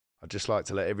I'd just like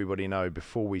to let everybody know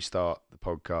before we start the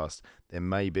podcast, there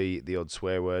may be the odd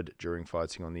swear word during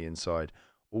Fighting on the Inside.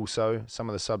 Also, some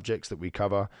of the subjects that we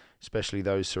cover, especially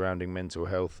those surrounding mental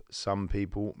health, some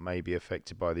people may be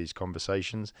affected by these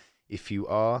conversations. If you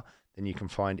are, then you can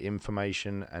find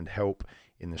information and help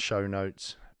in the show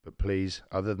notes. But please,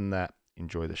 other than that,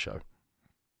 enjoy the show.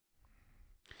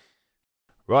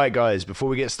 Right, guys, before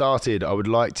we get started, I would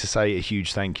like to say a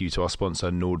huge thank you to our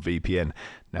sponsor, NordVPN.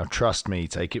 Now, trust me,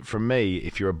 take it from me,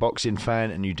 if you're a boxing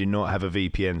fan and you do not have a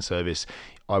VPN service,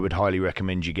 I would highly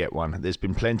recommend you get one. There's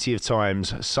been plenty of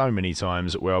times, so many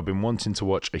times, where I've been wanting to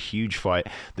watch a huge fight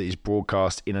that is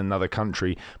broadcast in another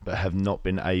country, but have not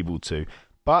been able to.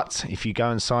 But if you go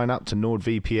and sign up to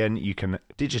NordVPN, you can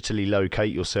digitally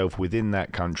locate yourself within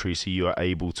that country so you are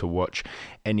able to watch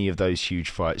any of those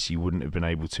huge fights you wouldn't have been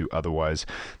able to otherwise.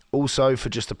 Also, for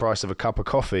just the price of a cup of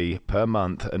coffee per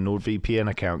month, a NordVPN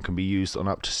account can be used on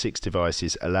up to 6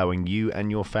 devices, allowing you and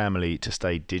your family to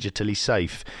stay digitally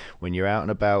safe when you're out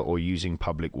and about or using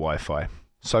public Wi-Fi.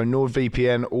 So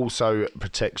NordVPN also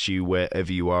protects you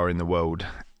wherever you are in the world.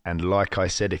 And like I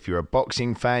said, if you're a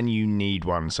boxing fan, you need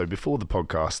one. So before the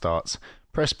podcast starts,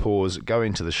 press pause, go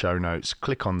into the show notes,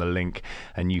 click on the link,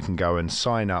 and you can go and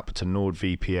sign up to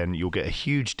NordVPN. You'll get a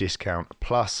huge discount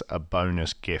plus a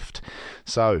bonus gift.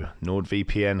 So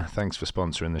NordVPN, thanks for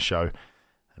sponsoring the show.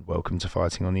 And welcome to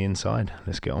Fighting on the Inside.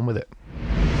 Let's get on with it.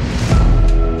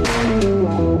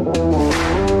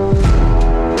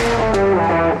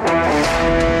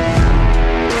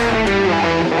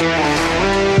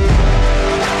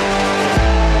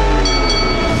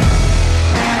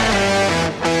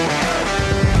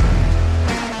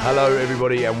 Hello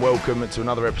everybody and welcome to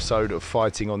another episode of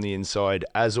Fighting on the Inside.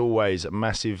 As always, a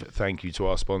massive thank you to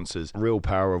our sponsors, Real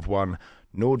Power of One,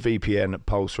 NordVPN,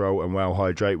 Pulse Roll and Well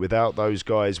Hydrate. Without those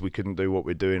guys, we couldn't do what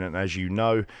we're doing, and as you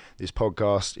know, this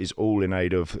podcast is all in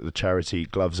aid of the charity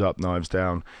Gloves Up, Knives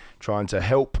Down, trying to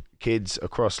help kids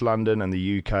across London and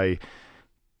the UK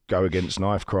go against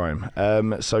knife crime.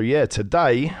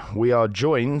 Today we are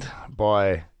joined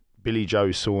by Billy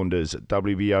Joe Saunders,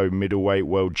 WBO middleweight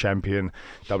world champion,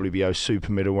 WBO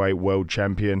super middleweight world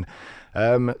champion.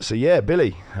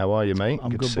 Billy, how are you, mate? I'm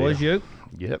good, boys. You?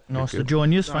 Yep. Nice to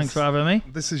join you. Thanks for having me.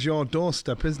 This is your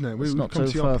doorstep, isn't it? It's not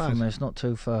too far from me. It's not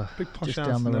too far. Big posh just house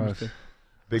down the road. everything.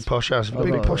 Big posh house.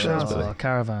 Big posh house, Billy.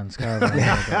 Caravans.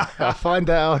 I find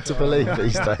that hard to believe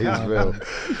these days, Bill.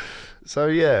 So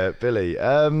yeah, Billy.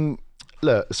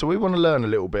 Look, so we want to learn a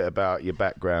little bit about your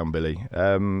background, Billy.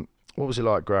 What was it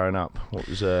like growing up? What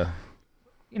was from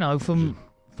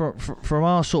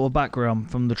our sort of background,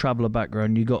 from the traveller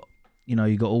background, you got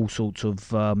all sorts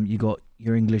of you got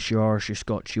your English, your Irish, your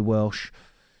Scotch, your Welsh,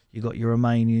 you got your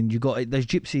Romanian, there's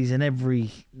gypsies in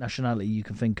every nationality you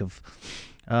can think of.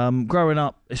 Growing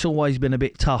up, it's always been a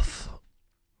bit tough,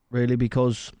 really,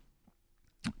 because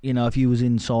if you was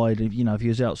inside, if you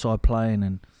was outside playing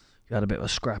and you had a bit of a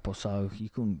scrap or so, you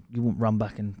wouldn't run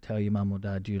back and tell your mum or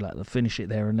dad. You like to finish it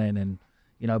there and then, and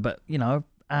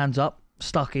hands up,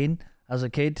 stuck in as a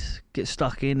kid, get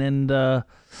stuck in, and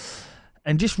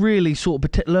just really sort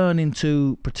of learning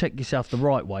to protect yourself the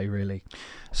right way, really.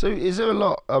 So is there a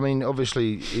lot, I mean,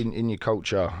 obviously in your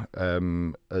culture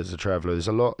as a traveller, there's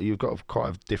a lot, you've got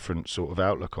quite a different sort of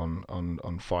outlook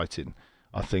on fighting,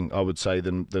 I think, I would say,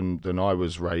 than I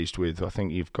was raised with. I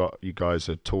think you guys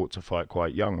are taught to fight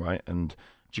quite young, right? And do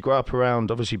you grow up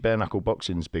around, obviously bare knuckle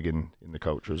boxing's big in the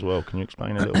culture as well. Can you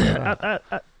explain a little bit about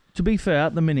that? To be fair,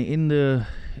 at the minute in the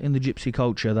gypsy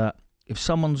culture, that if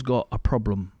someone's got a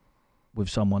problem with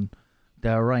someone,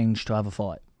 they're arranged to have a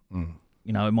fight. Mm.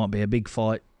 It might be a big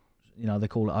fight. They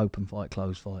call it open fight,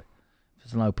 closed fight. If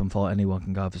it's an open fight, anyone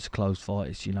can go. If it's a closed fight,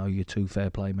 it's your two fair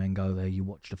play men go there, you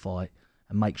watch the fight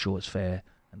and make sure it's fair,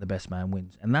 and the best man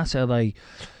wins. And that's how they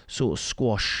sort of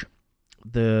squash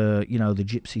the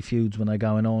gypsy feuds when they're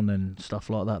going on and stuff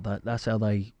like that. That's how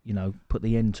they put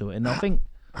the end to it. And I think,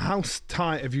 how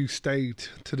tight have you stayed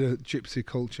to the gypsy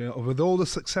culture? Or with all the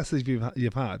successes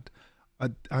you've had,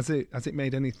 has it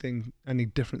made any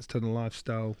difference to the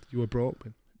lifestyle you were brought up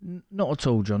in? Not at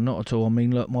all, John. Not at all. I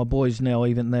mean, look, my boys now,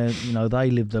 even they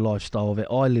live the lifestyle of it.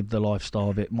 I live the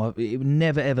lifestyle of it. It would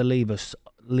never ever leave us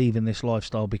leaving this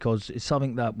lifestyle, because it's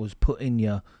something that was put in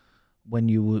you when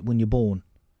you're born,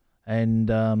 and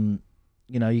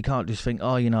you can't just think,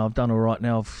 I've done all right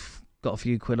now, I've got a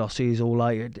few quid, I'll see you all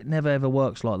later. It never ever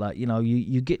works like that.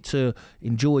 You get to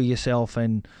enjoy yourself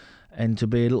and to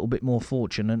be a little bit more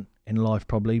fortunate in life,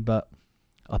 probably, but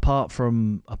apart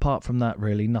from that,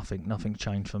 really nothing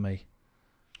changed for me.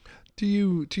 Do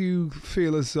you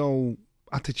feel as though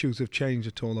attitudes have changed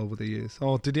at all over the years,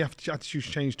 or did the attitudes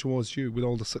change towards you with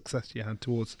all the success you had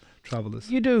towards travellers?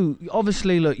 You do.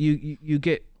 Obviously, look, you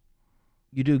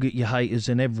do get your haters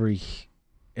in every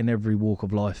walk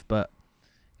of life, but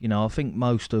I think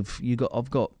I've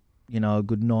got a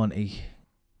good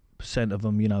 90% of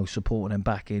them, supporting and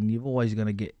backing. You're always going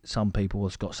to get some people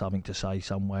that's got something to say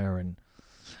somewhere and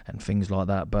things like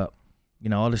that, but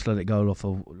I just let it go off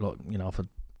off a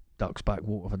duck's back,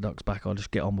 walk off a duck's back. I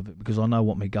just get on with it because I know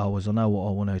what my goal is, I know what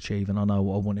I want to achieve, and I know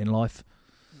what I want in life.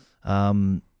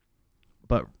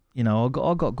 But I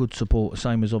got good support,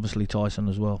 same as obviously Tyson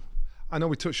as well. I know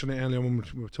we touched on it earlier when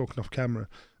we were talking off camera,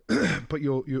 but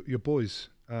your boys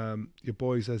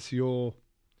as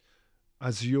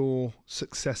your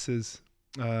successes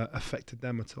affected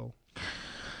them at all,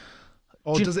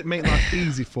 or does it make life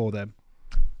easy for them?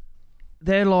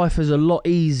 Their life is a lot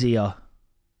easier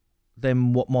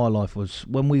than what my life was.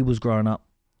 When we was growing up,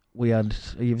 we had,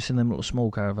 have you ever seen them little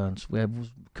small caravans? We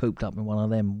was cooped up in one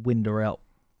of them, window out,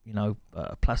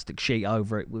 a plastic sheet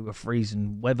over it. We were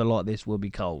freezing. Weather like this will be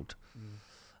cold.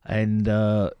 And,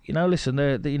 listen,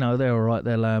 they're all right.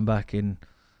 They're laying back in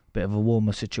a bit of a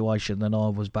warmer situation than I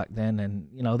was back then. And,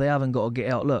 they haven't got to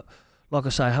get out. Look, like I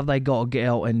say, have they got to get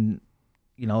out? And,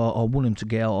 I want them to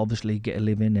get out, obviously, get a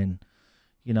living and,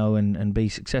 and be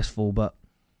successful. But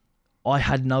I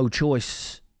had no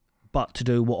choice but to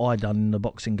do what I done in the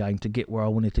boxing game to get where I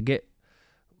wanted to get.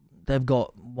 They've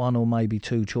got one or maybe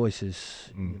two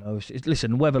choices.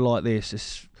 Listen, weather like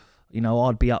this,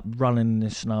 I'd be up running in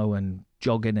the snow and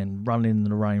jogging and running in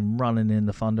the rain, running in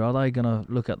the thunder. Are they going to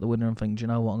look at the window and think, do you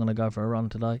know what, I'm going to go for a run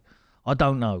today? I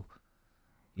don't know,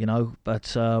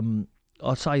 but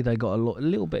I'd say they got a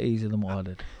little bit easier than what I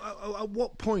did. At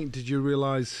what point did you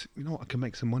realise, I can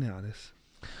make some money out of this?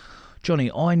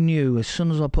 Johnny, I knew as soon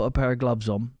as I put a pair of gloves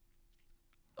on,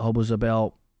 I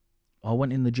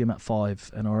went in the gym at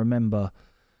 5, and I remember,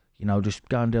 just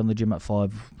going down the gym at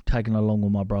 5, tagging along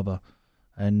with my brother.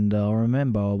 And I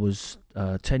remember I was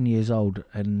 10 years old,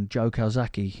 and Joe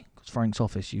Kawasaki, because Frank's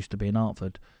office used to be in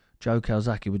Hartford, Joe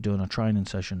Kawasaki was doing a training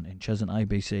session in Cheshunt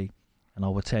ABC, and I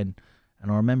was 10.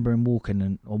 And I remember him walking,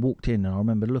 and I walked in, and I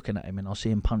remember looking at him, and I see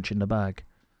him punching the bag.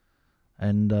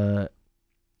 And I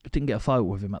didn't get a photo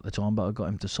with him at the time, but I got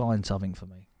him to sign something for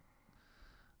me.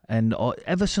 And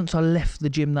ever since I left the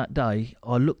gym that day,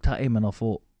 I looked at him and I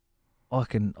thought, I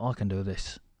can do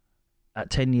this. At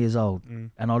 10 years old.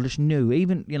 And I just knew,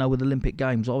 even, with Olympic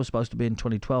Games, I was supposed to be in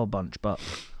 2012 bunch, but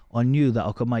I knew that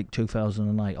I could make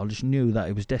 2008. I just knew that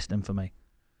it was destined for me.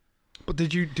 But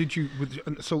did you?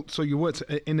 So you worked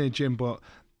in a gym, but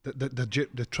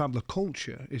the traveller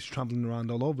culture is travelling around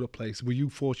all over the place. Were you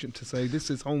fortunate to say, this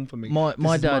is home for me? My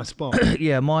dad, my spot?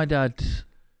 Yeah, my dad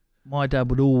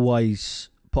would always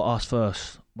put us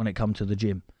first when it come to the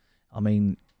gym. I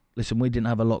mean, listen, we didn't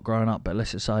have a lot growing up, but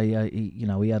let's just say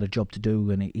he had a job to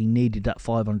do, and he needed that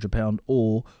 £500,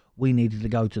 or we needed to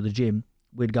go to the gym.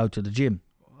 We'd go to the gym.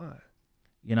 Right.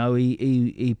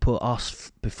 He put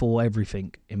us before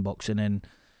everything in boxing, and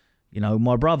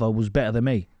my brother was better than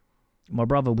me. My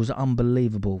brother was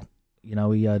unbelievable.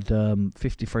 He had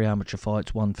 53 amateur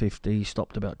fights, 150. He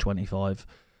stopped about 25.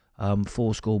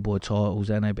 4 schoolboy titles,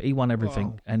 but he won everything.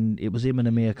 Wow. And it was him and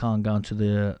Amir Khan going to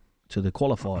the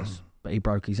qualifiers, but he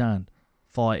broke his hand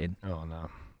fighting. Oh no!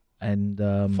 And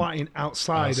fighting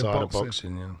outside of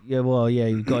boxing. Yeah, well, yeah,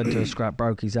 he got into a scrap,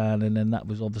 broke his hand, and then that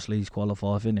was obviously his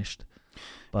qualifier finished.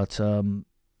 But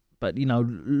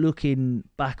looking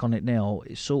back on it now,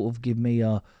 it sort of give me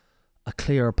a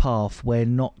clearer path where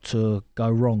not to go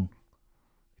wrong.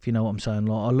 If you know what I'm saying,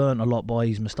 like, I learned a lot by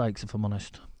his mistakes, if I'm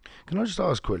honest. Can I just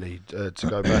ask quickly to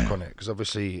go back on it? Because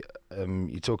obviously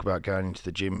you talk about going into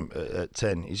the gym at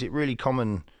 10. Is it really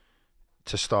common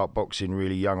to start boxing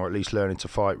really young, or at least learning to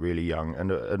fight really young?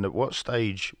 And at what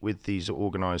stage with these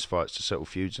organised fights to settle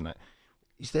feuds and that,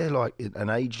 is there like an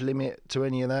age limit to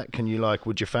any of that? Can you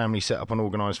would your family set up an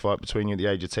organised fight between you at the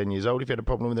age of 10 years old if you had a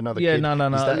problem with another kid? No. Is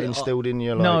that instilled in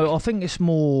you? No, I think it's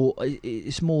more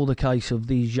the case of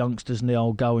these youngsters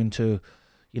now going to,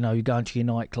 you're going to your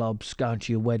nightclubs, going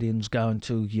to your weddings, going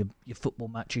to your football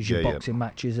matches, your boxing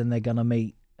matches, and they're going to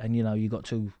meet. And, you got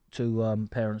two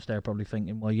parents there probably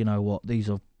thinking, well, you know what, these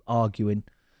are arguing.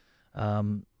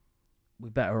 We're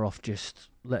better off just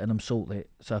letting them sort it.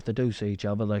 So if they do see each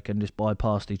other, they can just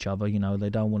bypass each other. They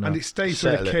don't want to. And it stays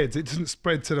with the kids. It doesn't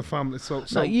spread to the family. So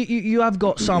no, you have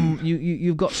got some.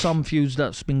 You've got some feuds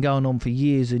that's been going on for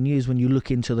years and years. When you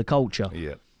look into the culture,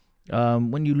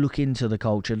 when you look into the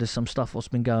culture, there's some stuff that's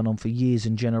been going on for years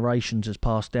and generations that's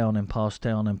passed down and passed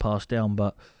down and passed down.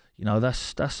 But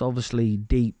that's obviously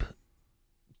deep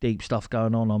deep stuff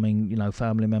going on. I mean, you know,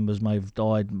 family members may have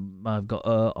died, may have got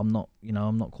hurt. I'm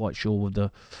not quite sure with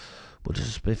the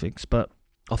specifics, but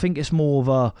I think it's more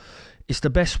of it's the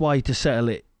best way to settle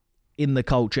it in the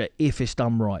culture if it's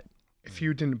done right. If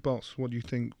you didn't box, what do you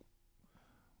think?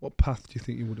 What path do you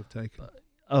think you would have taken?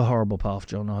 A horrible path,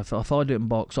 John. If I didn't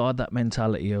box, I had that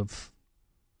mentality of,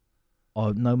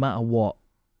 no matter what,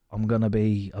 I'm gonna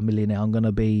be a millionaire. I'm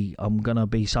gonna be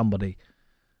somebody,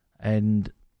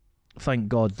 and thank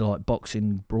God, like,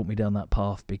 boxing brought me down that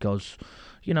path. Because,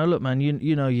 you know, look, man,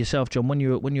 you know yourself, John. When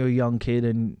you're a young kid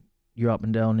and you're up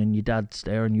and down, and your dad's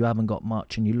there, and you haven't got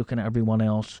much, and you're looking at everyone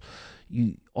else.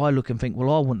 I look and think,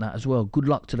 well, I want that as well. Good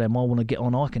luck to them. I want to get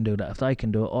on. I can do that. If they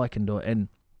can do it, I can do it. And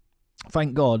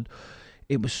thank God,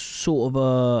 it was sort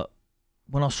of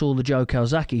when I saw the Joe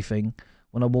Calzaghe thing,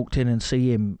 when I walked in and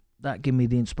see him, that gave me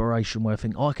the inspiration where I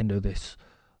think, I can do this.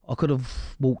 I could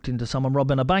have walked into someone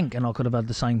robbing a bank and I could have had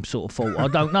the same sort of thought. I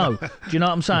don't know. Do you know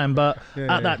what I'm saying? But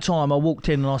at that time, I walked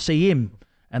in and I see him,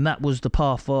 and that was the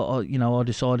path I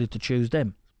decided to choose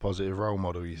them. Positive role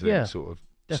model, you think, sort of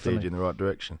definitely steered you in the right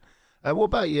direction. What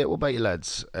about your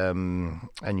lads? And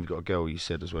you've got a girl, you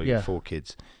said, as well. You've 4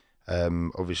 kids.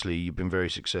 Obviously, you've been very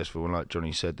successful, and like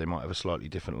Johnny said, they might have a slightly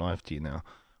different life to you now.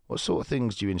 What sort of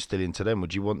things do you instill into them?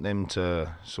 Would you want them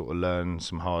to sort of learn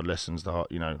some hard lessons,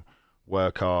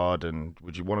 work hard, and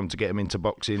would you want them to get them into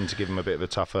boxing to give them a bit of a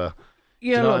tougher...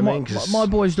 Yeah, look, my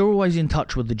boys, they're always in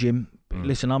touch with the gym. Mm.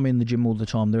 Listen, I'm in the gym all the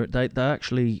time.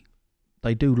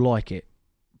 They do like it,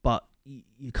 but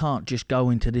you can't just go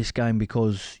into this game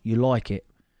because you like it,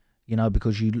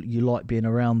 because you like being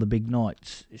around the big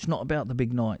nights. It's not about the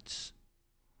big nights.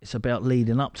 It's about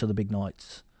leading up to the big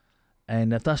nights.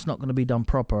 And if that's not going to be done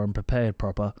proper and prepared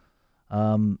proper,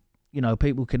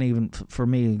 people can even, for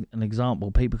me, an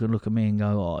example, people can look at me and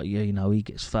go, oh, yeah, he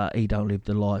gets fat, he don't live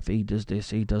the life, he does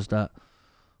this, he does that.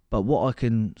 But what I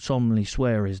can solemnly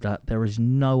swear is that there is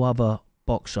no other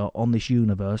boxer on this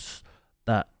universe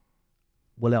that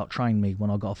will out-train me when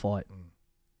I got a fight.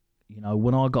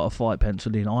 When I got a fight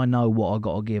penciled in, I know what I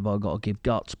got to give. I got to give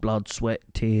guts, blood, sweat,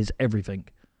 tears, everything.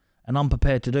 And I'm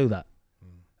prepared to do that.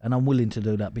 And I'm willing to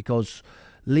do that, because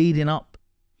leading up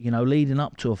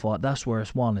to a fight, that's where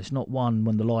it's won. It's not won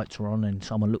when the lights are on and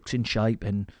someone looks in shape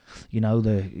and,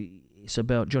 it's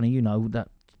about, Johnny, that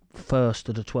first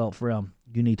to the 12th round.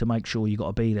 You need to make sure you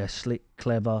got to be there, slick,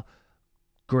 clever,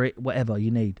 grit, whatever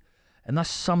you need. And that's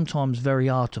sometimes very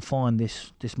hard to find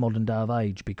this modern day of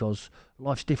age, because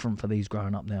life's different for these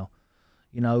growing up now.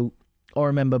 I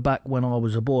remember back when I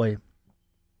was a boy,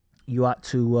 you had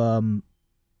to,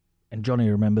 and Johnny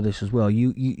remember this as well,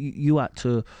 you had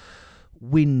to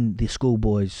win the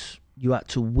schoolboys, you had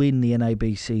to win the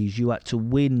NABCs, you had to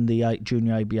win the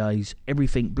junior ABAs,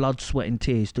 everything, blood, sweat and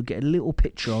tears, to get a little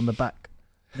picture on the back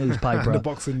newspaper. The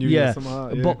boxing news. Yeah,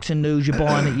 boxing news, you're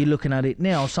buying it, you're looking at it.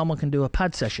 Now someone can do a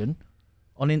pad session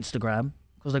on Instagram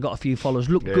because they've got a few followers,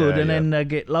 look good, and then they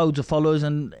get loads of followers,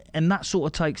 and that sort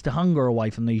of takes the hunger away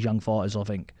from these young fighters, I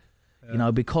think.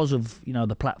 Because of,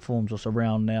 the platforms that's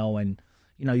around now, and,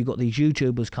 you've got these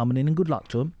YouTubers coming in, and good luck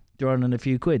to them, they're earning a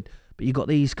few quid. But you've got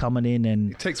these coming in,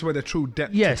 and... It takes away the true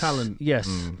depth of talent. Yes.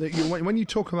 When you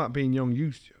talk about being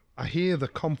young, I hear the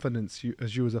confidence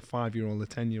as you as a 5-year-old, a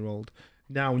 10-year-old.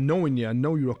 Now, knowing you, I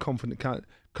know you're a confident kind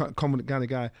of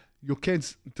guy. Your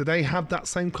kids, do they have that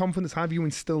same confidence? Have you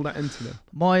instilled that into them?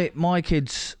 My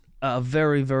kids, at a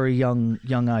very, very young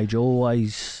age,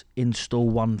 always install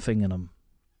one thing in them.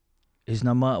 Is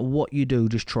no matter what you do,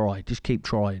 just try. Just keep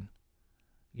trying.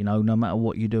 No matter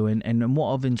what you do. And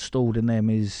what I've installed in them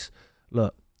is,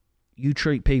 look, you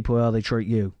treat people how they treat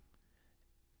you.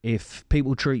 If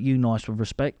people treat you nice with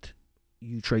respect,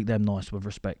 you treat them nice with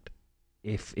respect.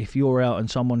 If you're out and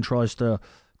someone tries to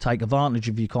take advantage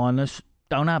of your kindness,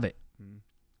 don't have it.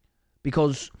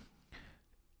 Because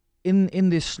in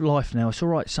this life now, it's all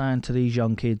right saying to these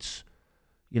young kids,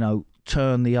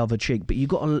 turn the other cheek, but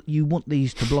you want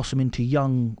these to blossom into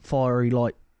young, fiery,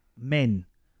 like, men.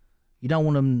 You don't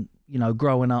want them,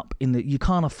 growing up you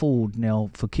can't afford now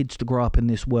for kids to grow up in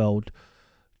this world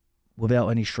without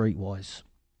any streetwise,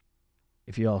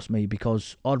 if you ask me,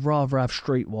 because I'd rather have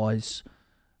streetwise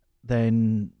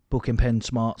than booking Pen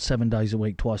Smart 7 days a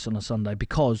week, twice on a Sunday,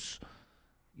 because,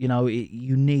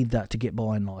 you need that to get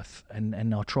by in life.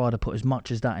 And I try to put as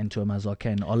much as that into them as I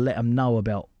can. I let them know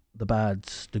about the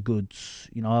bads, the goods.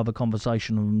 I have a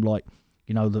conversation with them like,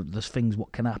 there's things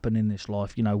what can happen in this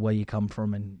life, where you come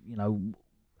from, and,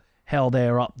 how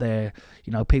they're up there.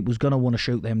 People's going to want to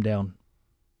shoot them down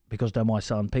because they're my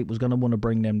son. People's going to want to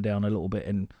bring them down a little bit,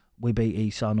 and we beat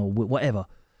his son or whatever.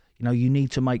 You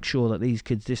need to make sure that these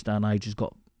kids this day and age has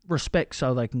got respect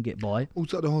so they can get by.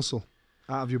 Who's got the hustle?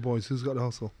 Out of your boys, who's got the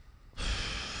hustle?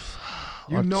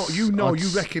 You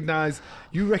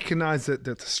recognise that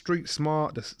the street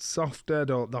smart, the softer,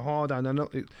 the harder, and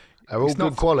They're all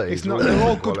good qualities. They're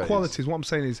all good qualities. What I'm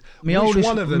saying is, my oldest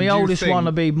one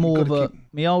would be more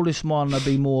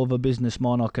of a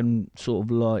businessman. I can sort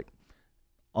of like,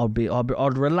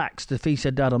 I'd relax. If he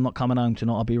said, "Dad, I'm not coming home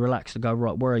tonight," I'd be relaxed to go,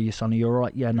 right, where are you, son? Are you all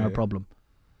right? Yeah, no problem.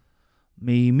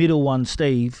 Me middle one,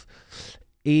 Steve,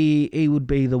 he would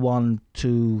be the one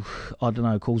to, I don't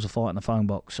know, cause a fight in the phone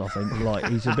box, I think. Like,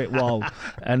 he's a bit wild.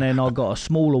 And then I've got a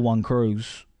smaller one,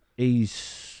 Cruz.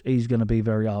 He's going to be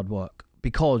very hard work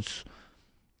because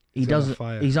he's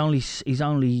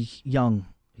only young.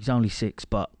 He's only 6,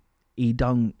 but he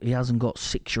hasn't got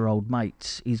 6-year-old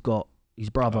mates. He's got his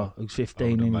brother who's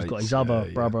 15, and he's got his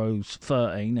other brother who's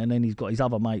 13, and then he's got his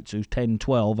other mates who's 10,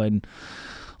 12, and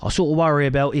I sort of worry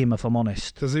about him, if I'm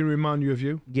honest. Does he remind you of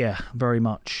you? Yeah, very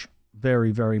much.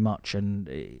 Very, very much. And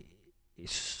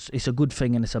it's a good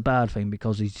thing and it's a bad thing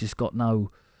because he's just got no...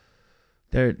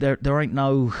 There ain't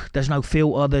no... There's no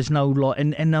filter, there's no... like,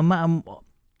 and no matter...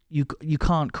 You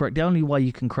can't correct... The only way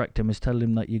you can correct him is tell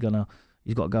him that he's got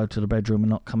to go to the bedroom and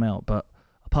not come out. But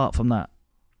apart from that,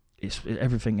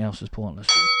 everything else is pointless.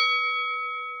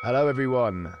 Hello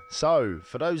everyone. So,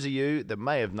 for those of you that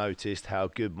may have noticed how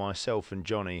good myself and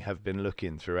Johnny have been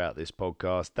looking throughout this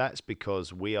podcast, that's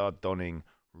because we are donning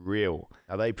Real.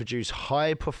 Now, they produce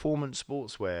high performance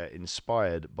sportswear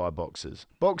inspired by boxers.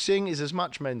 Boxing is as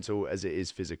much mental as it is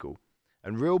physical,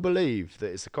 and Real believe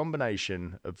that it's a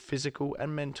combination of physical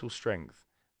and mental strength.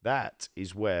 That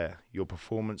is where your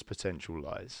performance potential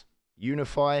lies.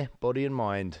 Unify body and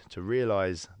mind to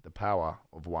realize the power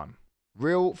of one.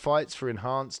 Real fights for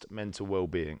enhanced mental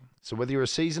well-being. So whether you're a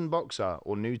seasoned boxer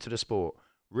or new to the sport,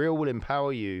 Real will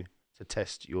empower you to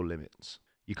test your limits.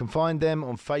 You can find them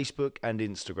on Facebook and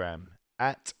Instagram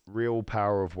at Real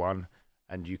Power of One,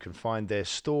 and you can find their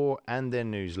store and their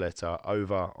newsletter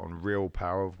over on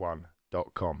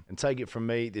realpowerofone.com. And take it from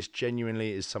me, this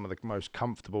genuinely is some of the most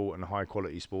comfortable and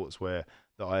high-quality sportswear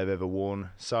that I have ever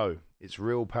worn. So it's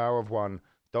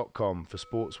realpowerofone.com for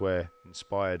sportswear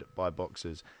inspired by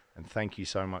boxers. And thank you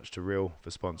so much to Real for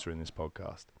sponsoring this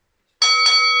podcast.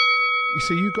 You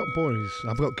see, you've got boys,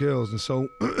 I've got girls, and so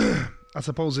I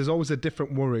suppose there's always a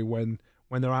different worry when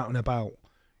they're out and about.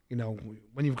 You know,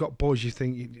 when you've got boys, you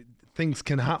think things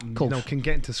can happen, can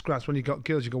get into scraps. When you've got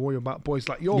girls, you can worry about boys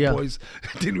like your boys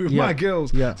dealing with my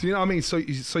girls. Yeah. So you know what I mean? So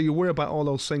you worry about all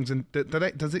those things, and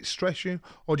does it stress you?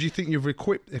 Or do you think you've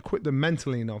equipped them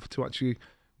mentally enough to actually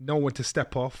know when to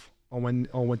step off or when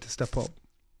to step up?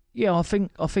 Yeah, I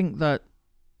think that,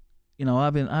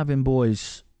 having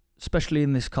boys, especially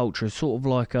in this culture, is sort of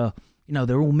like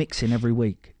they're all mixing every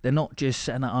week. They're not just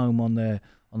sitting at home on their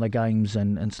games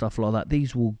and stuff like that.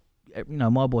 These will,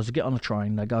 my boys will get on a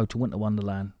train, they go to Winter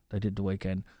Wonderland, they did the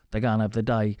weekend, they go and have the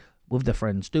day with their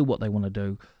friends, do what they want to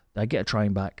do, they get a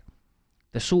train back.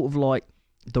 They're sort of like,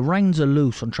 the reins are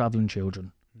loose on travelling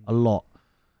children, a lot.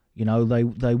 They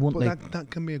want... But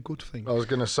that can be a good thing. I was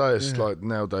going to say, it's like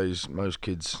nowadays, most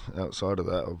kids outside of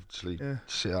that obviously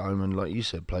sit at home and, like you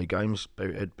said, play games,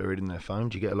 buried in their phone.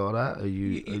 Do you get a lot of that? Do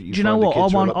you know what?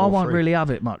 I won't really have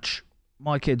it much.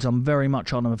 My kids, I'm very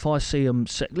much on them. If I see them...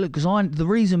 Look, because the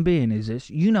reason being is this,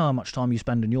 you know how much time you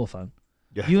spend on your phone.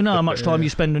 Yeah. You know how much time you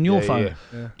spend on your phone.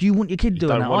 Yeah. Do you want your kid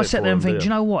doing that? I sit there and think, do you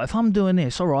know what? If I'm doing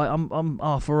this, all right, I'm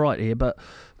half all right here, but...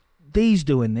 These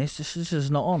doing this is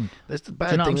not on. That's the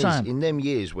bad thing is, in them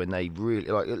years when they really,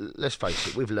 like, let's face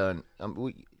it, we've learned,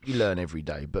 you learn every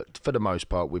day, but for the most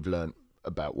part, we've learned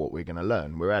about what we're going to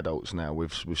learn. We're adults now,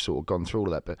 we've sort of gone through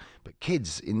all of that, but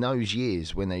kids in those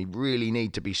years when they really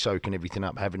need to be soaking everything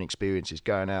up, having experiences,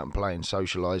 going out and playing,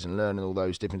 socialising, learning all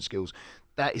those different skills,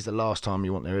 that is the last time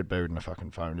you want their head buried in a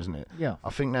fucking phone, isn't it? Yeah. I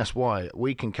think that's why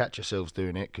we can catch ourselves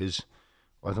doing it, because...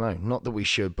 I don't know, not that we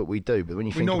should, but we do. But when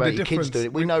you think about your kids doing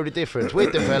it, we know the difference.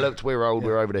 We're developed, we're old,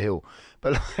 we're over the hill.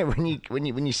 But like,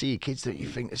 when you see your kids do it, you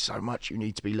think there's so much you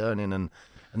need to be learning, and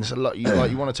there's a lot you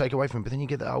want to take away from them. But then you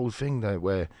get that old thing though,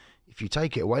 where if you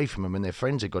take it away from them and their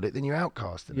friends have got it, then you're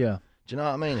outcasting. Yeah. Do you know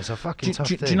what I mean? It's a fucking tough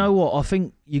thing. Do you know what? I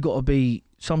think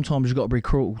sometimes you got to be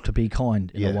cruel to be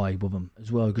kind in a way with them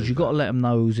as well, because you got to let them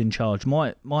know who's in charge.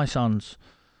 My sons,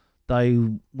 they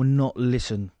will not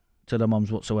listen to their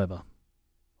mums whatsoever.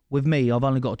 With me, I've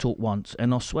only got to talk once,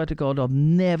 and I swear to God, I've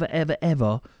never, ever,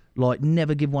 ever,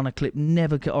 never give one a clip,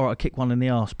 I kick one in the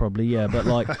arse probably, yeah, but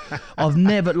I've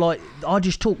never, I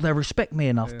just talk, they respect me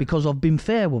enough because I've been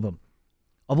fair with them.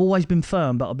 I've always been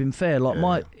firm, but I've been fair.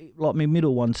 My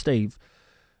middle one, Steve,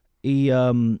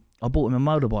 I bought him a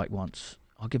motorbike once.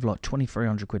 I'll give like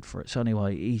 2,300 quid for it. So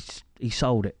anyway, he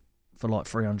sold it for like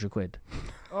 300 quid.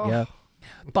 Oh. Yeah.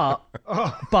 But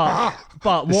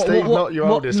what? Steve, not your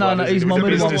oldest no, one. No, Is he? he's He my was a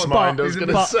middle business one. mind, I was going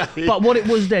to say. But what it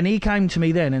was then, he came to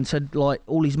me then and said, like,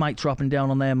 all his mates are up and down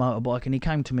on their motorbike, and he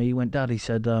came to me. He went, Dad, he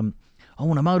said, I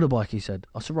want a motorbike. He said.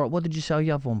 I said, right, what did you sell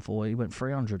your other one for? He went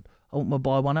 300. I want to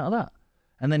buy one out of that.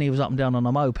 And then he was up and down on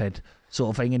a moped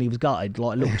sort of thing, and he was gutted,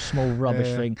 like a little small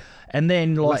rubbish thing. And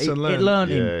then like it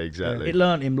learned him. Yeah, exactly. It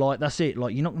learned him, like, that's it.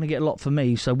 Like, you're not going to get a lot from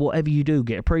me, so whatever you do,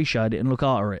 appreciate it and look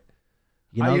after it.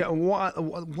 You know?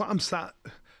 What I'm sat.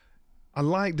 I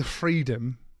like the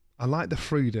freedom.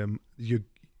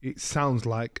 It sounds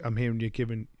like I'm hearing you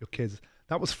giving your kids.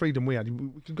 That was freedom we had.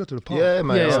 We could go to the park. Yeah,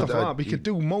 mate. Yeah. Stuff like that. We could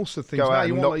do most of the things. Go Now out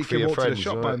you and want knock like you for can your walk to the friends,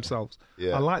 shop right? by themselves.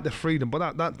 Yeah. I like the freedom,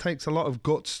 but that takes a lot of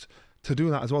guts to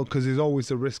do that as well, because there's always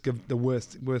the risk of the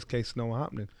worst case scenario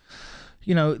happening.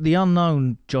 You know, the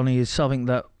unknown, Johnny, is something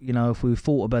that, you know, if we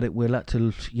thought about it, we'll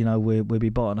be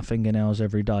biting our fingernails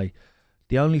every day.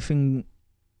 The only thing,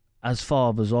 as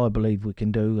fathers, I believe we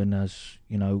can do, and as,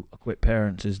 you know, equipped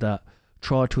parents, is that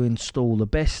try to install the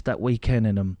best that we can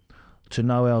in them to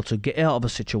know how to get out of a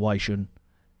situation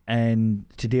and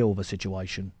to deal with a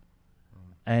situation.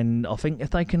 And I think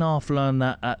if they can half learn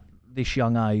that at this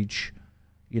young age,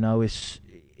 you know, it's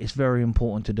very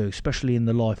important to do, especially in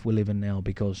the life we're living now,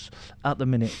 because at the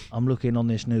minute I'm looking on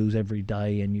this news every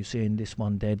day and you're seeing this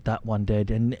one dead, that one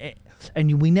dead, and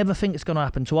we never think it's going to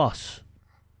happen to us.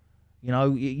 You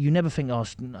know, you never think, oh,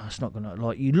 it's not going to,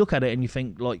 like, you look at it and you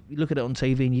think, like, you look at it on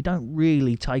TV and you don't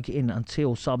really take it in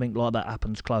until something like that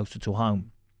happens closer to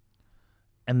home.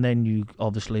 And then you,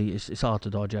 obviously, it's hard to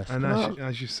digest. And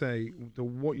as you say,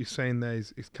 what you're saying there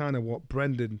is kind of what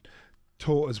Brendan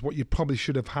taught us, what you probably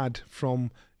should have had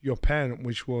from your parent,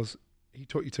 which was he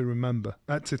taught you to remember,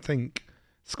 to think.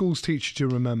 Schools teach you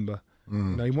to remember. You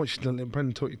know, he wants you to.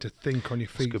 Brendan taught you to think on your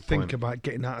feet, think about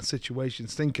getting out of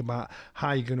situations, think about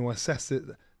how you're going to assess it.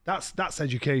 That's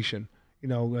education, you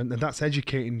know, and that's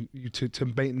educating you to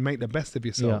make the best of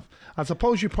yourself. Yeah. I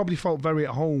suppose you probably felt very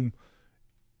at home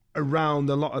around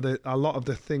a lot of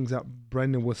the things that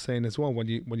Brendan was saying as well when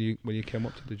you came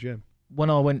up to the gym. When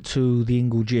I went to the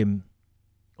Ingle gym,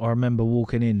 I remember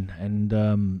walking in and,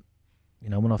 you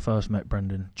know, when I first met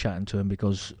Brendan, chatting to him,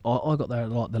 because I got there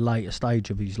at like the later stage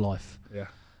of his life. Yeah.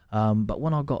 But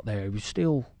when I got there, he was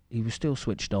still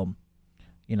switched on.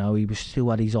 You know, he still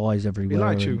had his eyes everywhere. He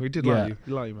liked you. He did like you.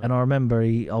 He liked you, man. And I remember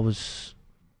I was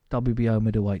WBO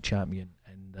middleweight champion,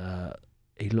 and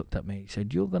he looked at me. He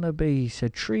said, "You're gonna be," he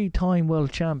said, "3-time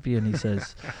world champion." He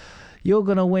says. You're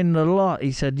going to win the lot.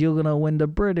 He said, you're going to win the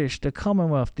British, the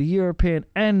Commonwealth, the European,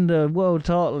 and the world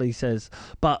title, he says.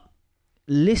 But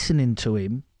listening to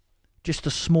him, just the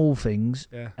small things,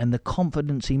 and the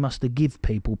confidence he must have give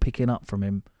people picking up from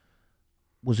him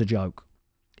was a joke.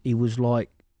 He was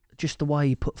like, just the way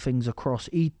he put things across.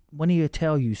 When he would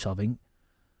tell you something,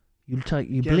 you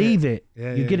believe it.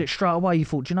 You get it straight away. You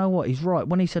thought, do you know what? He's right.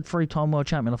 When he said 3-time world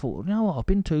champion, I thought, you know what? I've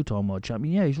been 2-time world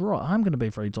champion. Yeah, he's right. I'm going to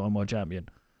be 3-time world champion.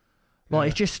 Like,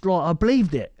 it's just like, I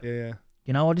believed it. Yeah.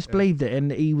 You know, I just believed it.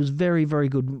 And he was very, very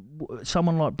good.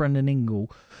 Someone like Brendan Ingle,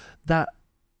 that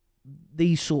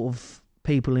these sort of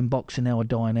people in boxing now are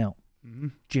dying out. Mm-hmm.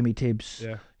 Jimmy Tibbs.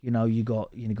 Yeah. You know, you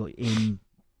got him.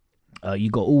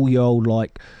 You got all your old,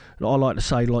 like, I like to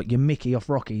say, like your Mickey off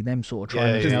Rocky, them sort of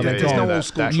trainers. There's no old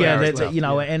school trainers left. You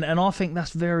know, and I think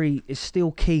that's it's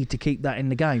still key to keep that in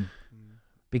the game.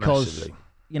 Because, massively.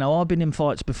 You know, I've been in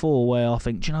fights before where I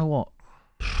think, do you know what?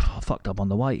 I fucked up on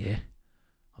the weight here.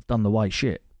 I've done the weight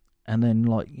shit. And then,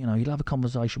 like, you know, you'll have a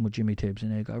conversation with Jimmy Tibbs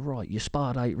and he'll go, right, you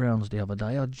sparred 8 rounds the other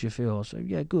day. How did you feel? I said,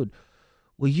 yeah, good.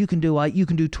 Well, you can do 8, you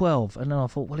can do 12. And then I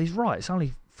thought, well, he's right. It's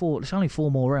only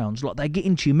 4 more rounds. Like, they get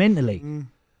into you mentally.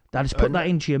 They just put that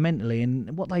into you mentally.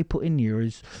 And what they put in you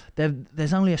is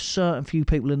there's only a certain few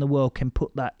people in the world can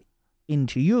put that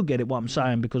into you. You'll get it, what I'm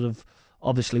saying, because of,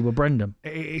 obviously, with Brendan.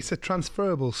 It's a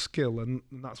transferable skill, and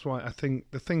that's why I think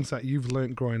the things that you've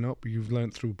learnt growing up, you've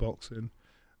learnt through boxing,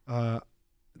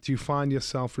 do you find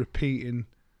yourself repeating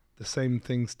the same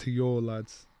things to your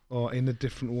lads, or in a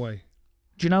different way?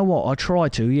 Do you know what? I try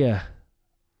to, yeah.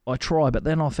 I try, but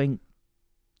then I think,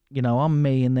 you know, I'm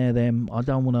me and they're them. I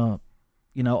don't want to,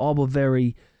 you know, I were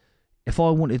very, if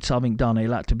I wanted something done, it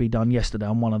had to be done yesterday.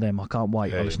 I'm one of them. I can't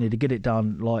wait. I just need to get it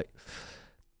done. Like,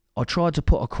 I tried to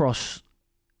put across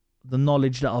the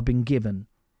knowledge that I've been given,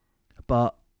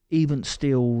 but even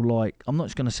still, like, I'm not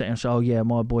just going to sit and say, oh yeah,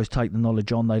 my boys take the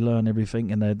knowledge on, they learn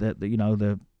everything, and they you know,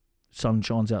 the sun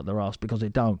shines out their ass, because they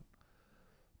don't.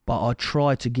 But I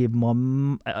try to give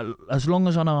as long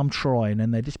as I know I'm trying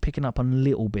and they're just picking up on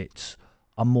little bits,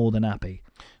 I'm more than happy.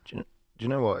 Do Do you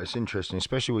know what? It's interesting,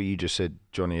 especially what you just said,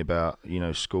 Johnny, about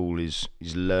school is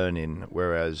learning,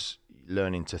 whereas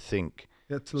learning to think.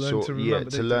 Yeah, to learn to remember.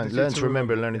 To learn to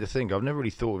remember and learning to think. I've never really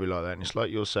thought of it like that. And it's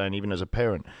like you're saying, even as a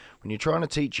parent, when you're trying to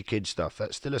teach your kids stuff,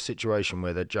 that's still a situation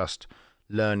where they're just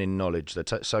learning knowledge,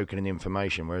 they're soaking in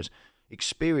information. Whereas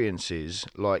experiences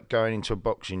like going into a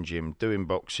boxing gym, doing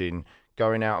boxing,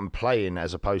 going out and playing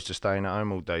as opposed to staying at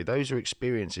home all day, those are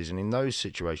experiences, and in those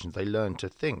situations they learn to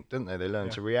think, don't they? They learn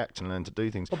to react and learn to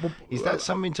do things. Is that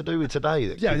something to do with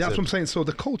today? Yeah, that's what I'm saying. So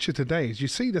the culture today is, you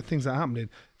see the things that are happening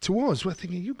to us, we're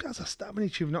thinking, you guys are stabbing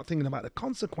each other, not thinking about the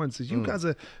consequences. You guys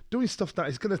are doing stuff that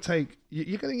is going to take,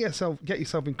 you're going to get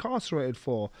yourself incarcerated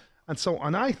for.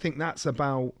 And I think that's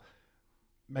about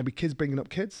maybe kids bringing up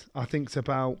kids. I think it's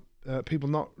about people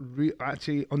not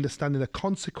actually understanding the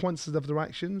consequences of their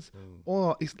actions,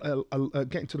 or it's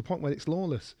getting to the point where it's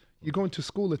lawless. You go into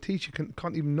school, a teacher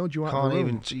can't even nudge you out of the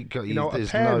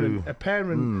room. A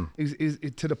parent is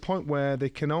to the point where they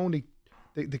can only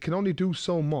do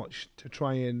so much to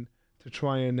try and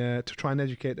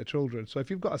educate their children. So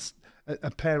if you've got a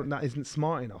parent that isn't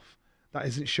smart enough, that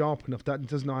isn't sharp enough, that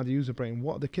doesn't know how to use a brain,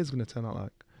 what are the kids going to turn out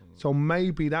like? So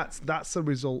maybe that's a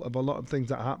result of a lot of things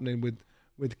that are happening with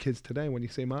kids today when you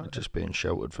see them out. Just being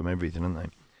sheltered from everything,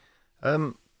 aren't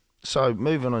they? So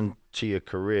moving on to your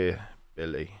career,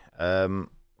 Billy.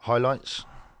 Highlights?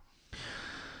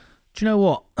 Do you know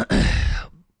what?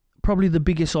 Probably the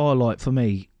biggest highlight for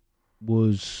me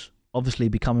was obviously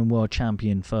becoming world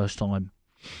champion first time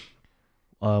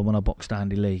when I boxed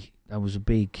Andy Lee. That was a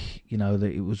big,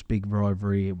 it was big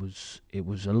rivalry. It was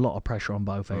a lot of pressure on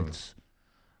both ends.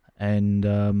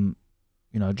 And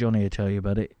Johnny will tell you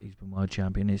about it. He's been world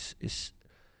champion. It's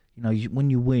when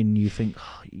you win, you think,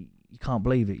 you can't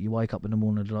believe it. You wake up in the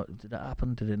morning like, did that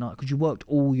happen? Did it not? Because you worked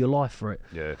all your life for it.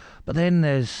 Yeah. But then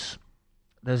there's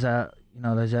that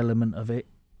there's element of it.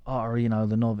 After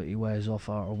the novelty wears off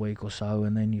after a week or so,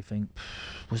 and then you think,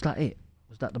 was that it?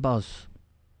 Was that the buzz?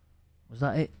 Was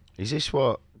that it? Is this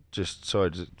what?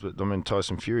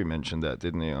 Tyson Fury mentioned that,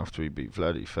 didn't he? After he beat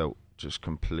Vlad, he felt just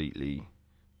completely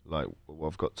like, well,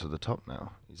 I've got to the top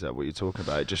now. Is that what you're talking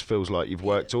about? It just feels like you've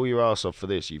worked all your ass off for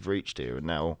this. You've reached here, and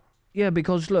now. Yeah,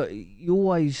 because look, you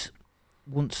always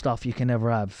want stuff you can never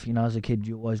have. As a kid,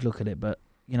 you always look at it. But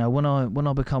when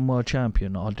I become world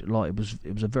champion, it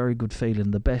was a very good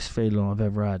feeling, the best feeling I've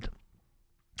ever had.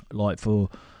 Like for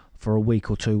a week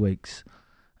or 2 weeks,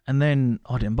 and then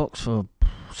I didn't box for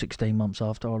 16 months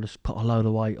after. I just put a load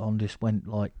of weight on. Just went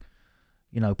like,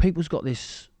 people's got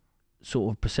this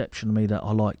sort of perception of me that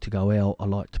I like to go out, I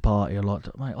like to party,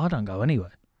 mate, I don't go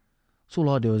anywhere. That's all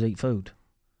I do is eat food.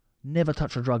 Never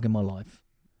touch a drug in my life.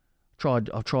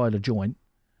 I've tried a joint,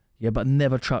 but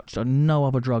never touched no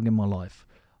other drug in my life.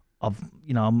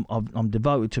 I'm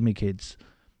devoted to my kids,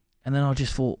 and then I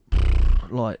just thought,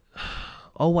 I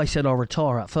always said I'll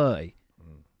retire at 30.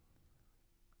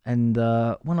 And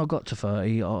when I got to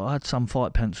 30, I had some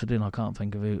fight penciled in. I can't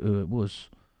think of who it was,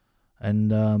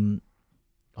 and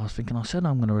I was thinking, I said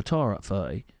I'm going to retire at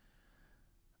 30.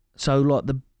 So,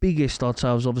 the biggest I'd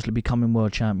say was obviously becoming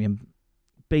world champion.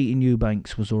 Beating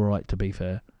Eubanks was all right, to be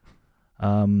fair.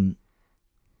 But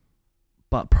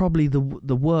probably the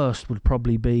worst would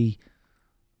probably be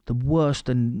the worst,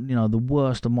 and the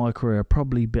worst of my career.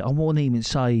 Probably be, I wouldn't even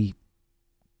say.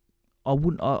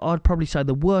 I'd probably say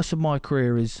the worst of my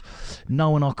career is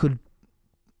knowing I could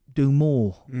do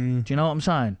more. Do you know what I'm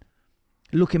saying?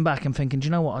 Looking back and thinking, do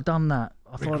you know what? I've done that.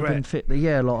 I thought I'd been fit.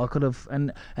 Yeah, I could have.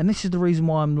 And this is the reason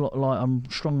why I'm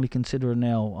strongly considering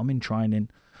now. I'm in training,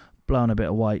 blowing a bit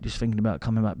of weight, just thinking about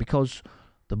coming back, because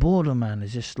the boredom, man,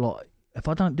 is just like, if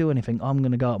I don't do anything, I'm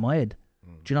going to go up my head.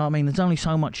 Do you know what I mean? There's only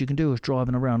so much you can do as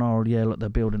driving around. Oh, yeah, look, they're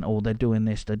building, or they're doing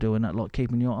this, they're doing that,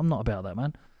 keeping you. I'm not about that,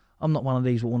 man. I'm not one of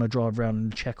these that want to drive around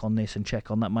and check on this and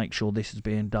check on that, make sure this is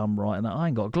being done right and that. I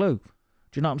ain't got a clue. Do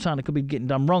you know what I'm saying? It could be getting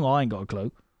done wrong. I ain't got a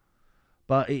clue.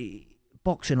 But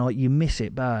boxing, you miss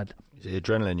it bad. Is it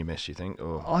adrenaline you miss, you think?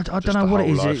 Or I don't know what it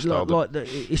is.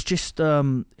 It's just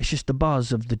the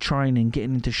buzz of the training,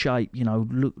 getting into shape,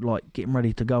 look like getting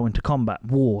ready to go into combat,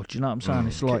 war. Do you know what I'm saying?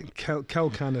 It's like... Kel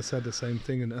kind of said the same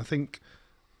thing, and I think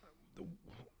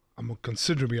I'm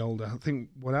considerably older. I think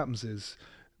what happens is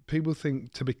people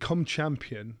think to become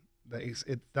champion, that is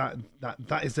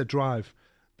the drive.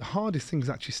 The hardest thing is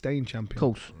actually staying champion. Of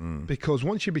course. Because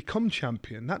once you become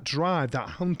champion, that drive, that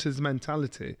hunter's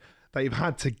mentality that you've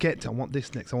had to get to, I want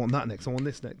this next, I want that next, I want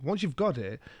this next. Once you've got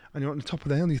it and you're on the top of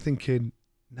the hill, you're thinking,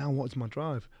 now what's my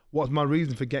drive? What's my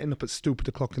reason for getting up at stupid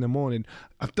o'clock in the morning?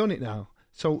 I've done it now.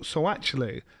 So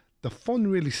actually, the fun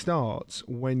really starts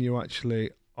when you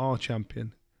actually are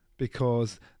champion.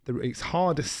 because it's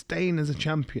harder staying as a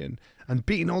champion and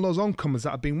beating all those oncomers that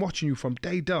have been watching you from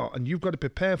day dot, and you've got to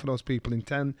prepare for those people in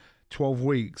 10, 12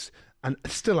 weeks and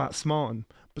still outsmart them.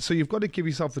 But so you've got to give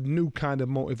yourself a new kind of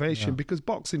motivation because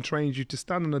boxing trains you to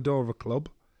stand on the door of a club,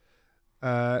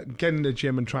 get in the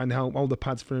gym and try and help all the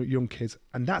pads for young kids,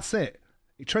 and that's it.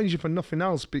 It trains you for nothing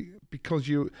else because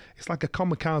it's like a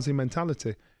kamikaze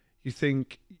mentality. You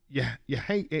think you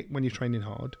hate it when you're training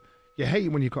hard, you hate it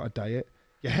when you've got a diet,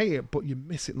 you hate it, but you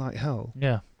miss it like hell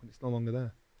when it's no longer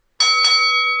there.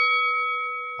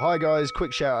 Hi guys,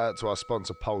 quick shout out to our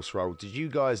sponsor Pulse Roll. Did you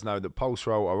guys know that Pulse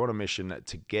Roll are on a mission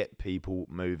to get people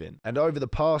moving? And over the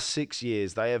past 6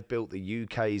 years, they have built the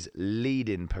UK's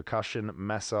leading percussion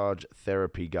massage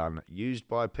therapy gun used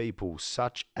by people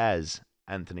such as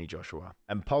Anthony Joshua.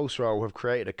 And Pulse Roll have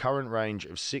created a current range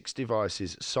of 6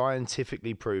 devices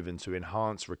scientifically proven to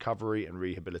enhance recovery and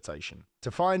rehabilitation.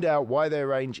 To find out why their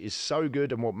range is so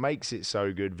good and what makes it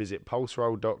so good, visit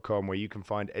pulseroll.com, where you can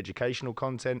find educational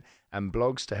content and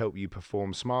blogs to help you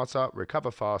perform smarter,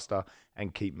 recover faster,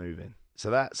 and keep moving.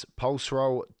 So that's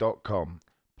pulseroll.com.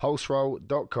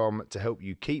 Pulseroll.com to help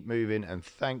you keep moving, and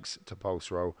thanks to Pulse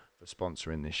Roll for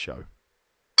sponsoring this show.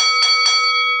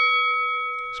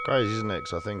 It's crazy, isn't it?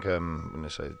 Because I think when they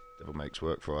say devil makes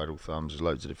work for idle thumbs, there's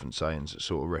loads of different sayings that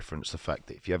sort of reference the fact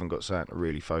that if you haven't got something to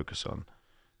really focus on,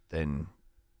 then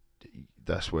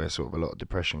that's where sort of a lot of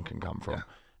depression can come from. Yeah.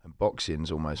 And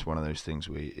boxing's almost one of those things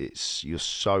where you're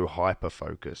so hyper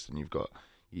focused and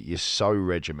you're so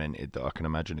regimented that I can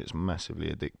imagine it's massively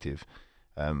addictive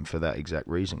for that exact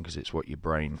reason, because it's what your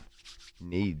brain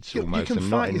needs almost. You can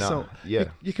and fight not yourself. Yeah,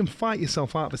 you can fight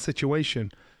yourself out of a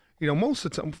situation. You know, most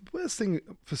of the time, the worst thing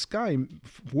for Sky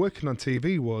working on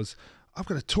TV was I've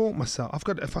got to talk myself.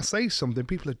 If I say something,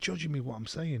 people are judging me what I'm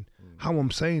saying, how I'm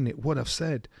saying it, what I've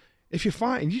said. If you're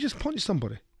fighting, you just punch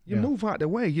somebody. You move out of the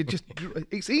way.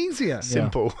 It's easier.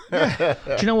 Simple. Yeah.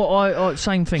 Do you know what? I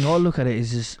same thing. I look at it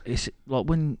as it's like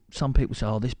when some people say,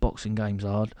 "Oh, this boxing game's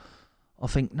hard." I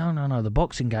think, no. The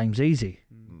boxing game's easy.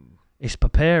 It's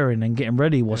preparing and getting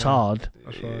ready what's hard.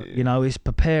 That's right. You know, it's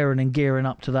preparing and gearing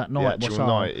up to that night what's hard.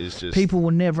 Night is just... People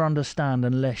will never understand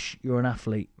unless you're an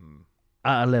athlete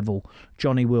at a level.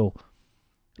 Johnny will.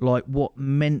 Like what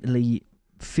mentally,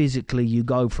 physically you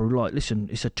go through. Like, listen,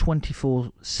 it's a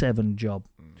 24/7 job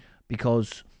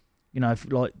because, you know,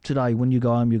 like today when you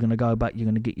go home, you're going to go back, you're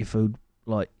going to get your food.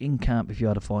 Like in camp, if you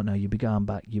had a fight now, you'd be going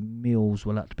back. Your meals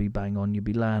will have to be bang on. You'd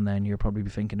be laying there and you'll probably be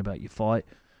thinking about your fight.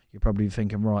 You're probably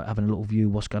thinking, right, having a little view,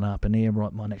 what's going to happen here,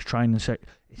 right, my next training set.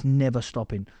 It's never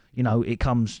stopping. You know, it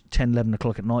comes 10, 11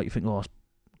 o'clock at night, you think, oh,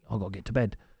 I've got to get to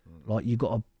bed. Like, you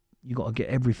got to get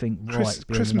everything right.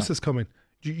 Christmas is coming.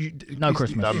 No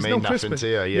Christmas. Doesn't mean nothing to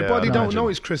you. Your body don't know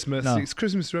it's Christmas. No. It's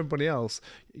Christmas to everybody else.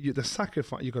 The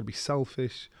sacrifice, you've got to be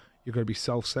selfish. You've got to be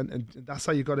self-centered. That's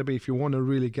how you've got to be if you want to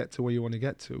really get to where you want to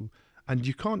get to. And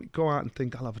you can't go out and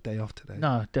think, I'll have a day off today.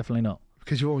 No, definitely not.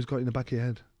 Because you've always got it in the back of your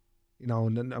head. You know,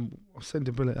 and I'm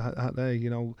sending Billy out there,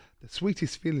 you know, the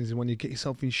sweetest feelings is when you get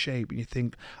yourself in shape and you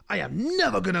think, I am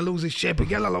never going to lose this shape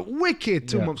again. I look wicked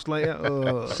 2 months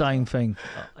later. Same thing.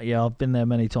 Yeah, I've been there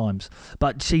many times.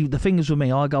 But see, the thing is with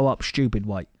me, I go up stupid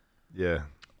weight. Yeah.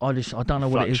 I don't know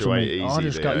what it is for me. I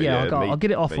just go, I'll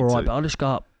get it off all right, but I just go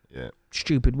up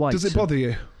stupid weight. Does it bother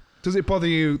you? Does it bother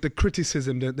you, the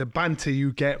criticism, the banter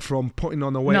you get from putting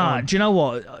on the weight? No, do you know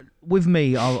what? With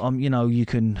me, I'm you know, you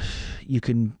can...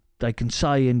 They can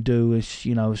say and do it's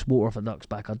water off a duck's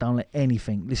back. I don't let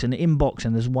anything. Listen, in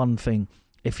boxing, there's one thing.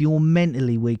 If you're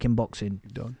mentally weak in boxing,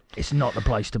 it's not the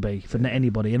place to be for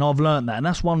anybody. And I've learned that. And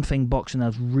that's one thing boxing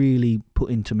has really put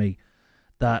into me.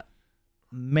 That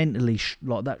mentally,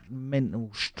 like that mental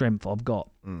strength I've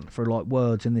got for like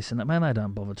words and this and that. Man, they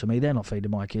don't bother to me. They're not feeding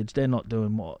my kids. They're not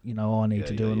doing what, I need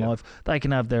to do in life. They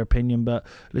can have their opinion. But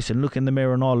listen, look in the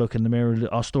mirror and I look in the mirror.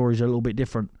 Our stories are a little bit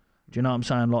different. Do you know what I'm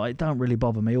saying? Like, it don't really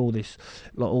bother me, all this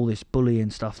bullying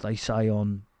stuff they say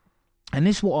on... And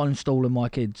this is what I install in my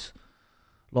kids.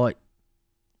 Like,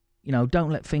 don't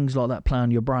let things like that play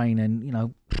on your brain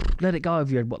and, let it go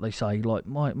over your head what they say. Like,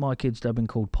 my kids, they've been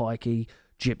called pikey,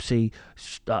 gypsy,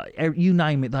 you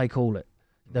name it, they call it.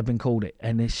 They've been called it.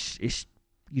 And it's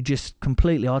you just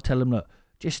completely... I tell them, look,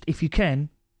 just if you can,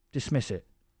 dismiss it.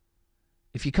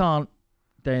 If you can't,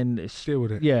 then it's... Deal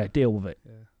with it. Yeah, deal with it.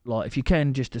 Yeah. Like, if you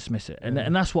can, just dismiss it.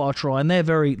 And that's what I try. And they're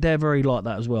very like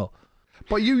that as well.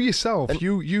 But you yourself,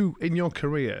 you in your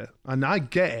career, and I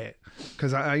get it,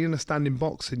 because I understand in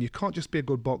boxing, you can't just be a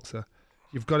good boxer.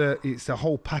 You've got to, it's a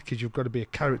whole package. You've got to be a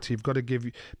character. You've got to give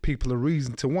people a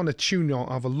reason to want to tune you or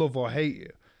have a love or hate you.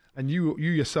 and you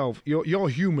yourself, your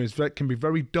humour can be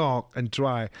very dark and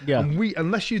dry. Yeah. And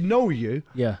unless you know you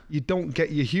don't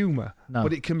get your humour. No.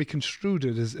 But it can be construed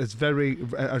as very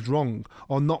as wrong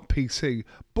or not PC.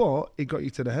 But it got you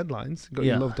to the headlines. It got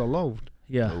you loved or loathed.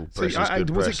 Yeah. Oh, So press is good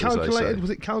was press, it as they calculated? say. Was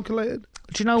it calculated?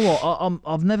 Do you know what?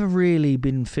 I've never really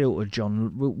been filtered,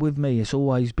 John. With me, it's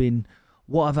always been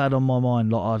what I've had on my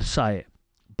mind, like I'd say it.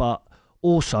 But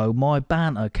also, my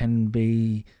banter can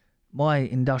be, my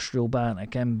industrial banter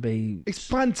can be. It's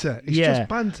banter. It's just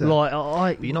banter.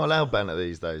 Like But you're not allowed banter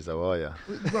these days, though, are you?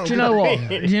 Well, do you know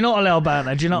what? You're not allowed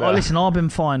banter. Do you know? No. Listen, I've been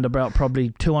fined about probably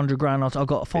 200 grand. I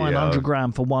got fined Yeah. 100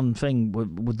 grand for one thing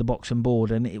with the boxing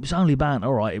board, and it was only banter.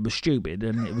 All right, it was stupid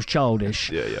and it was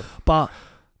childish. Yeah. But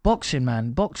boxing,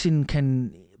 man, boxing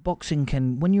can.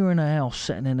 When you're in a house,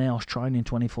 sitting in a house, training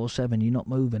 24/7, you're not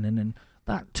moving, and then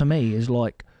that to me is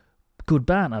like good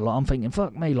banter. Like I'm thinking,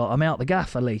 fuck me, like I'm out the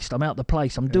gaff at least. I'm out the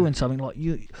place. I'm doing something. Like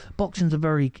boxing's a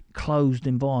very closed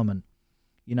environment,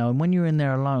 you know. And when you're in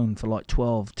there alone for like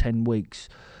 10 weeks,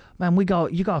 man, you go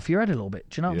off your head a little bit.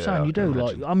 Do you know what I'm saying? I You can do.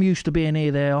 imagine. Like I'm used to being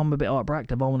here, there. I'm a bit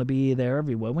hyperactive. I want to be here, there,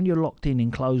 everywhere. When you're locked in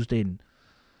and closed in,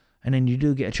 and then you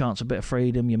do get a chance, a bit of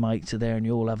freedom. Your mates are there, and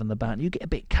you're all having the banter. You get a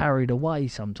bit carried away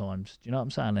sometimes. Do you know what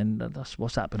I'm saying? And that's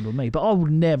what's happened with me. But I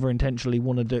would never intentionally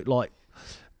want to do like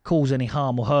cause any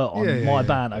harm or hurt on my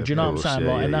banter. Do you know what I'm saying?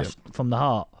 Yeah, Like, and yeah. that's from the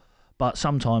heart. But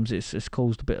sometimes it's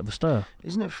caused a bit of a stir.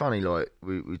 Isn't it funny? Like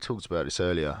we talked about this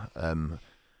earlier,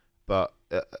 but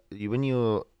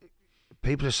when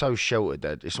people are so sheltered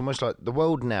that it's almost like the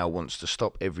world now wants to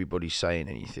stop everybody saying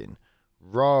anything,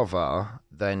 rather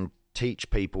than teach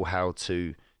people how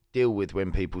to deal with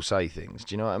when people say things.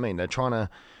 Do you know what I mean? They're trying to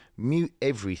mute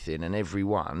everything and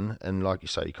everyone, and like you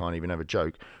say, you can't even have a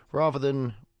joke, rather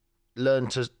than learn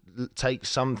to take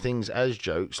some things as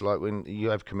jokes. Like when you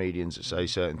have comedians that say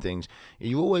certain things,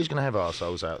 you're always going to have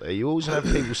arseholes out there. You always have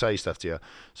people say stuff to you.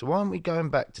 So why aren't we going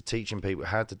back to teaching people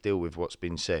how to deal with what's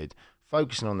been said,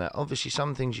 focusing on that? Obviously,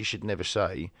 some things you should never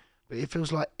say, but it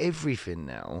feels like everything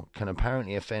now can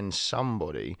apparently offend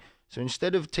somebody. So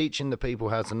instead of teaching the people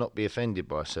how to not be offended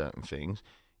by certain things,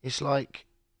 it's like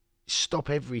stop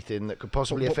everything that could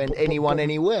possibly offend anyone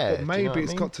anywhere. But maybe Do you know what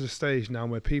it's I mean? got to the stage now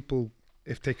where people,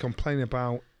 if they complain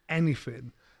about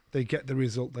anything, they get the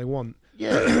result they want.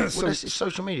 Yeah, well, it's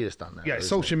social media's done that. Yeah, though, isn't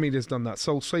social media's done that.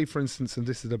 So, say for instance, and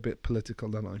this is a bit political,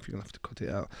 I don't know if you're gonna have to cut it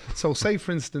out. So, say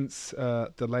for instance,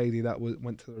 the lady that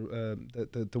went to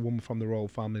the woman from the royal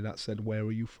family that said, "Where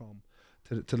are you from?"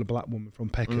 to the black woman from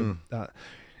Peckham. That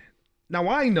now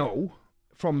I know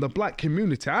from the black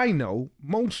community, I know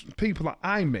most people that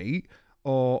I meet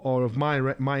or of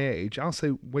my age, I'll say,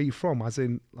 "Where you from?" As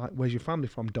in, like, "Where's your family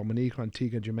from?" Dominica,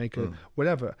 Antigua, Jamaica,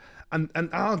 whatever, and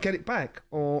I'll get it back,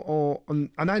 and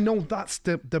I know that's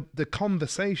the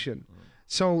conversation.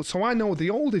 So I know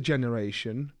the older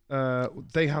generation,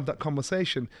 they have that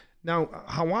conversation. Now,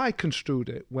 how I construed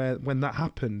it, when that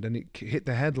happened and it hit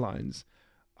the headlines,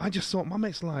 I just thought, my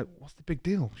mate's like, what's the big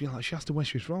deal? You know, like, she asked her where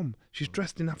she's from. She's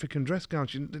dressed in African dress gown.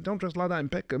 They don't dress like that in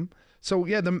Peckham. So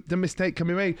yeah, the mistake can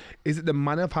be made. Is it the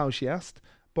manner of how she asked?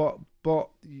 But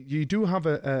you do have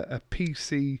a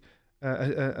PC,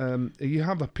 you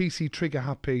have a PC trigger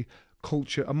happy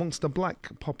culture amongst the black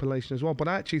population as well. But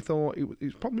I actually thought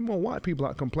it's probably more white people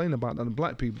that complain about that than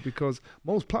black people, because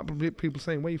most black people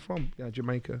saying, "Where you from?" Yeah,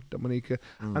 Jamaica, Dominica,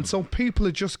 and so people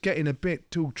are just getting a bit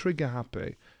too trigger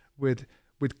happy with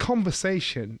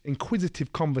conversation,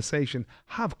 inquisitive conversation.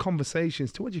 Have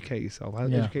conversations to educate yourself,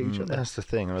 educate each other. That's the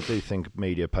thing, and I do think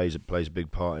media plays a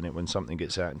big part in it. When something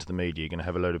gets out into the media, you're going to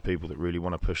have a load of people that really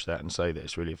want to push that and say that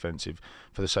it's really offensive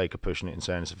for the sake of pushing it and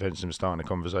saying it's offensive and starting a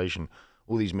conversation.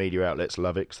 All these media outlets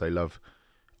love it because they love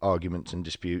arguments and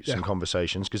disputes and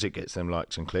conversations, because it gets them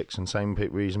likes and clicks, and same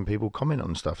reason people comment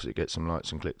on stuff is it gets them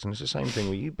likes and clicks. And it's the same thing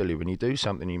with you, Billy. When you do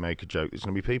something, you make a joke, there's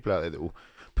going to be people out there that will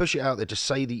push it out there to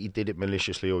say that you did it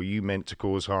maliciously, or you meant to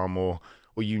cause harm, or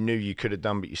you knew you could have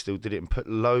done but you still did it, and put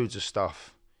loads of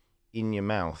stuff in your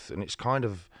mouth. And it's kind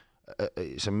of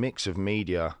it's a mix of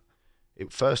media.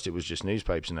 At first it was just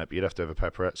newspapers and that, but you'd have to have a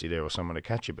paparazzi there or someone to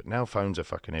catch you. But now phones are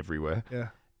fucking everywhere. Yeah.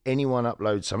 Anyone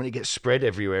uploads something, it gets spread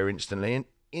everywhere instantly, and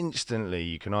instantly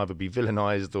you can either be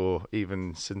villainised or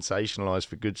even sensationalised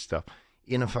for good stuff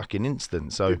in a fucking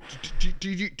instant. So did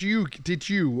you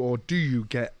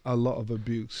get a lot of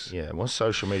abuse? yeah, what's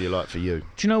social media like for you?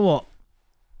 Do you know what?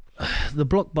 The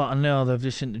block button now they've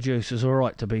just introduced is all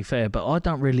right, to be fair, but I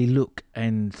don't really look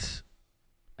and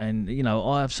you know,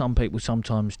 I have some people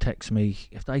sometimes text me.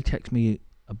 If they text me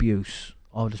abuse,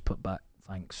 I'll just put back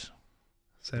thanks.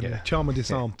 Same way. Charm and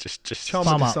disarm. Just Charm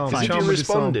Thumb and up, disarm. thanks. if Charm you and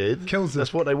disarm. responded, Kills it.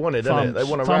 that's what they wanted, isn't it? They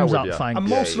want to row Thumbs with up, you. thanks. And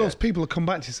most of Yeah, those people will come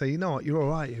back to you say, you know what, you're all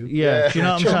right, you. Yeah, do you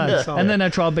know what Charm I'm and saying? disarm. And then they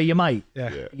try to be your mate.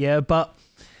 Yeah. Yeah, but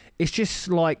it's just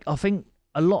like, I think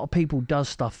a lot of people does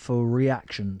stuff for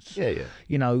reactions. Yeah, yeah.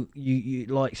 You know, you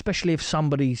like, especially if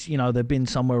somebody's, you know, they've been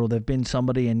somewhere or they've been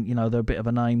somebody and, you know, they're a bit of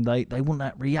a name, they want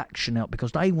that reaction out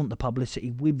because they want the publicity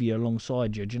with you,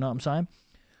 alongside you. Do you know what I'm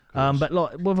saying? But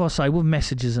like, what I say, with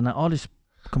messages and that, I just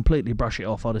completely brush it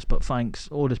off. I just put thanks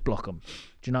or just block them.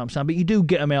 Do you know what I'm saying? But you do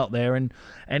get them out there, and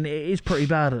it is pretty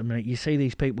bad at the minute. You see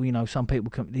these people, you know, some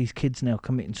people, these kids now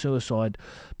committing suicide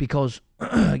because,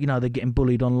 you know, they're getting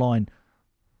bullied online.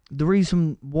 The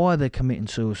reason why they're committing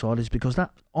suicide is because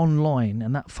that online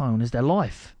and that phone is their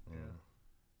life. Yeah.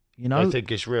 You know, They think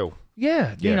it's real.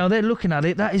 yeah, Yeah. you know, they're looking at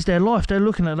it. That is their life. They're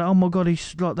looking at it. Oh my God,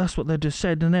 he's like, that's what they just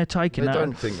said, and they're taking They that.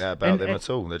 don't think that about and- them and- at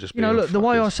all. They're just You know, being look, the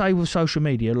way I fuckers. say with social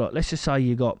media, look, let's just say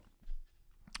you got,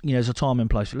 you know, there's a time and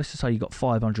place. Let's just say you got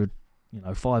 500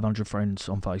 friends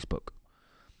on Facebook.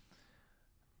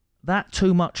 That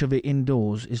too much of it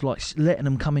indoors is like letting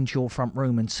them come into your front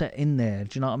room and sit in there.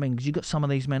 Do you know what I mean? Because you got some of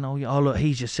these men. Oh, yeah, oh look,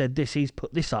 he's just said this. He's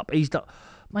put this up. He's done.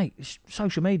 Mate, it's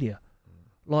social media.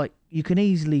 Like, you can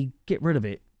easily get rid of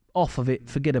it, off of it,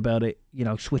 forget about it. You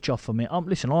know, switch off from it.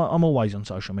 Listen, I'm always on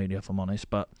social media, if I'm honest,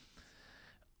 but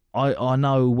I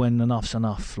know when enough's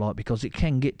enough. Like, because it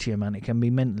can get to you, man. It can be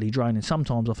mentally draining.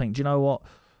 Sometimes I think, do you know what?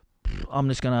 I'm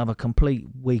just going to have a complete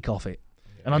week off it,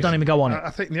 and I don't even go on it. I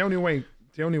think the only way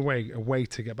a way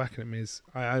to get back at him is,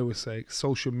 I always say,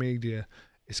 social media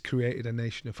has created a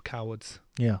nation of cowards.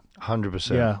 Yeah,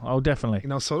 100%. yeah. Oh, definitely. You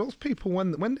know, so those people,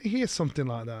 when they hear something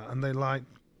like that and they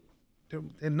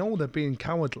know they're being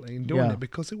cowardly in doing Yeah. it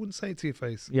because they wouldn't say it to your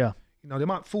face. Yeah, You know, they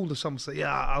might fool to something, say,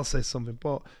 yeah, I'll say something,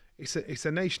 but it's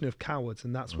a nation of cowards,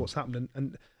 and that's what's happening.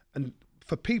 And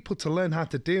for people to learn how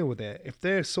to deal with it, if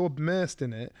they're so immersed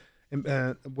in it,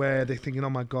 where they're thinking, oh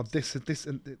my God, this is this,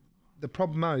 and the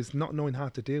problem now is not knowing how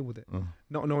to deal with it,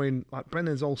 not knowing, like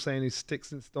Brennan's all saying, is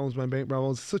sticks and stones when being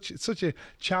brothers. Such a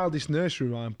childish nursery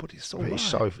rhyme, but it's so right. It's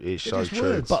so They're true. just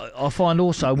words. but I find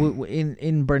also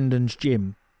in Brendan's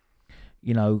gym,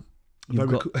 you know, you've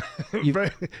very, got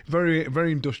you-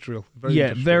 very industrial. But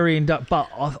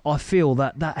I feel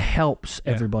that helps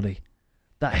everybody.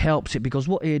 That helps it, because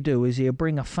what he'll do is he'll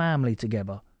bring a family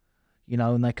together, you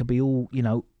know, and they could be all, you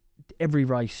know, every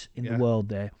race in the world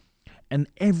there, and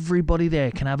everybody there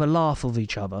can have a laugh with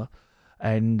each other.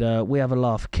 And we have a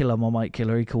laugh. Killer, my mate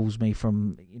Killer, he calls me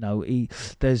from, you know,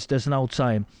 there's an old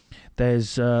saying,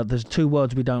 there's two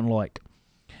words we don't like,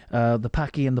 the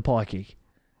packy and the pikey.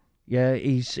 Yeah,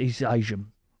 he's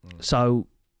Asian. So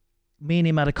me and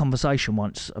him had a conversation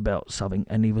once about something,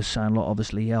 and he was saying, like,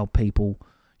 obviously how people,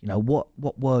 you know, what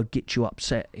word gets you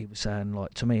upset, he was saying,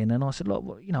 like, to me. And then I said,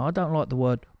 look, you know, I don't like the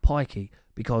word pikey,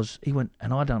 because he went,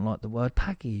 and I don't like the word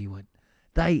packy. He went,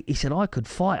 he said, I could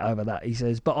fight over that, he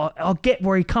says, but I get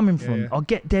where he's coming from. Yeah. I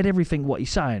get dead everything what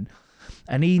he's saying.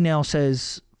 And he now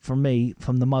says, from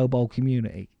the mobile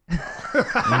community.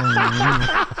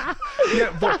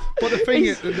 Yeah, but the thing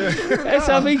is, That's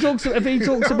how if he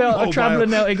talks about a Mobile. traveller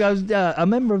now, he goes, a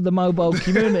member of the mobile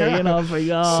community, and I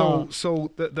think,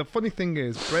 so the funny thing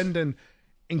is, Brendan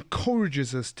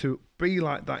encourages us to be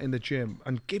like that in the gym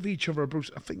and give each other a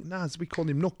boost. I think Naz, we call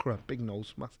him Nukra, big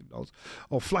nose, massive nose,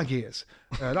 or flag ears.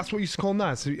 That's what we used to call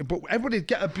Naz. But everybody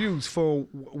get abused for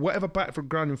whatever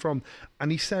background you're from.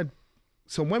 And he said,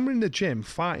 so when we're in the gym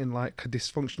fighting like a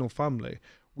dysfunctional family,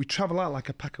 we travel out like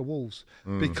a pack of wolves,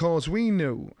 because we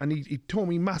knew, and he told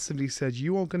me massively, he said,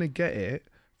 you are going to get it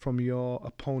from your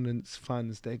opponent's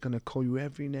fans. They're going to call you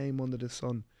every name under the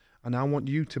sun. And I want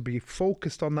you to be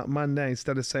focused on that man there,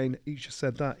 instead of saying, he just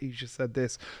said that, he just said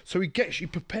this. So he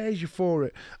prepares you for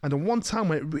it. And the one time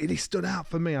when it really stood out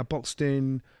for me, I boxed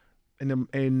in a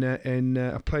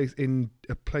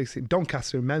place in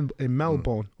Doncaster in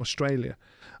Melbourne, Australia.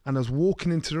 And I was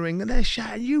walking into the ring, and they're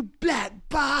shouting, "You black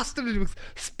bastard!" And he was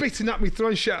spitting at me,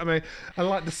 throwing shit at me. And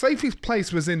like, the safest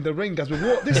place was in the ring as we're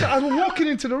walking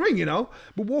into the ring, you know.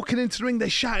 We're walking into the ring,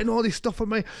 they're shouting all this stuff at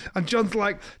me. And John's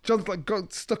like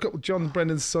got stuck up with John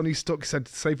Brennan's son. He said,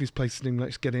 "Safest place in the ring,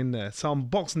 let's get in there." So I'm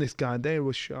boxing this guy, and they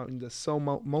were shouting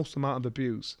the most amount of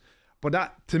abuse. But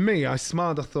that, to me, I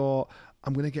smiled. I thought,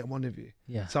 I'm going to get one of you.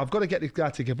 Yeah. So I've got to get this guy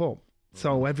to give up.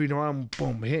 So every round,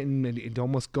 boom, hitting, and he'd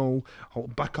almost go,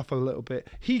 back off a little bit.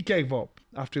 He gave up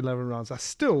after 11 rounds. I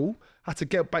still had to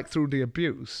get back through the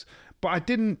abuse, but I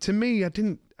didn't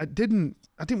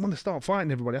want to start fighting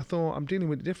everybody. I thought, I'm dealing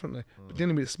with it differently, but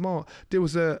dealing with it smart. There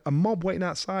was a mob waiting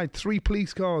outside, 3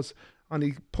 police cars. and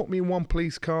he put me in one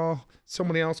police car.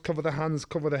 Somebody else covered the hands,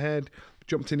 covered the head,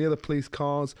 jumped in the other police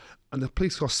cars, and the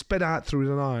police car sped out through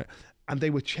the night, and they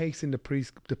were chasing the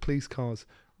police cars.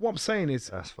 What I'm saying is,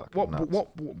 That's fucking nuts.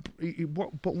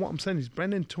 but what I'm saying is,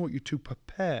 Brendan taught you to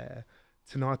prepare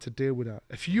to know how to deal with that.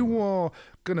 If you are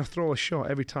gonna throw a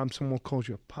shot every time someone calls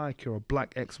you a pike or a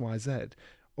black XYZ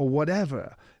or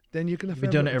whatever, then you're gonna be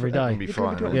doing it every day. You'll be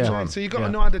fighting all the Yeah. time. So you got to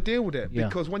Yeah. know how to deal with it, Yeah.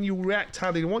 because when you react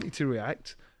how they want you to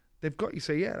react, they've got you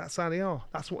say, yeah, that's how they are.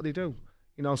 That's what they do.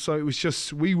 You know. So it was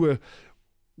just we were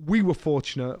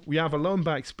fortunate. We have a loan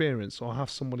by experience, or have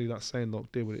somebody that's saying,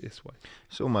 look, deal with it this way.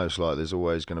 It's almost like there's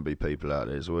always going to be people out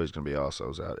there. There's always going to be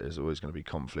arseholes out there. There's always going to be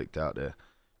conflict out there.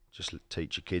 Just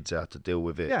teach your kids how to deal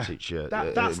with it. Yeah, Teach you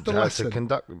that's the how lesson. to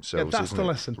conduct themselves. that's isn't the it?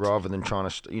 lesson. Rather than trying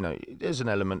to, there's an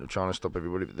element of trying to stop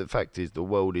everybody. But the fact is, the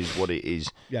world is what it is,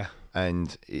 Yeah.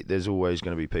 and there's always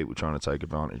going to be people trying to take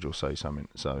advantage or say something.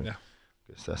 So, Yeah.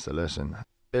 I guess that's the lesson.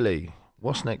 Billy,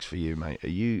 what's next for you, mate? Are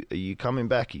you coming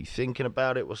back? Are you thinking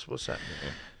about it? What's happening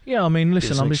here? Yeah, I mean,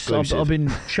 listen, an I've exclusive. been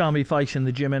showing my face in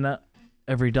the gym and that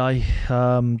every day,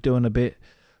 doing a bit.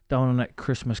 Don't want to let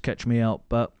Christmas catch me out,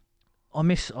 but I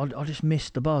just miss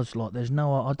the buzz. Like, there is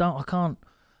no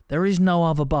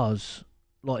other buzz.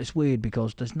 Like, it's weird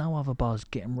because there's no other buzz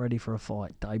getting ready for a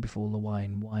fight, day before the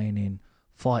weighing in,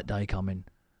 fight day coming,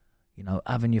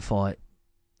 having your fight,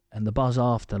 and the buzz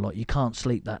after. Like, you can't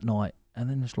sleep that night, and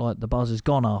then it's like the buzz is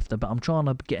gone after. But I'm trying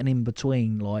to get an in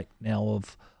between, like, now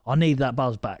of I need that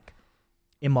buzz back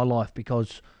in my life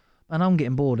because, man, I'm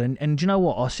getting bored. And do you know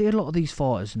what? I see a lot of these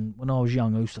fighters, and when I was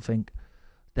young, I used to think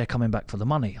they're coming back for the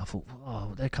money. I thought,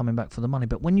 oh, they're coming back for the money.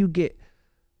 But when you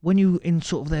in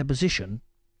sort of their position,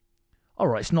 all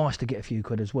right, it's nice to get a few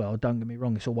quid as well. Don't get me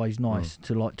wrong; it's always nice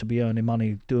to be earning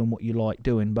money, doing what you like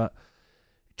doing. But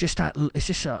it's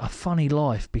just a funny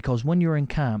life because when you're in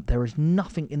camp, there is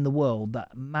nothing in the world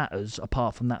that matters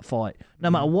apart from that fight.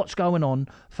 No matter what's going on,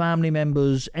 family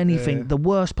members, anything, the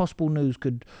worst possible news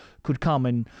could come,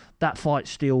 and that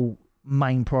fight's still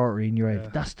main priority in your head. Yeah.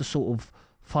 That's the sort of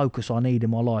focus I need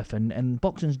in my life, and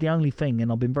boxing's the only thing.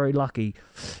 And I've been very lucky,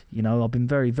 I've been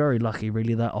very, very lucky,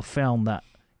 really, that I've found that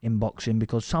in boxing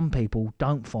because some people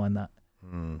don't find that.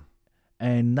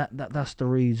 And that's the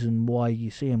reason why you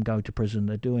see them go to prison.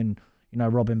 They're doing,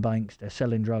 robbing banks, they're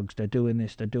selling drugs, they're doing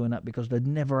this, they're doing that because they've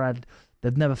never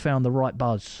found the right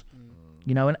buzz.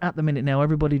 And at the minute now,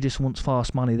 everybody just wants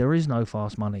fast money. There is no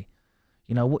fast money.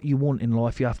 What you want in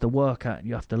life, you have to work at,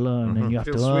 you have to learn, and you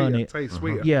have to earn it. Tastes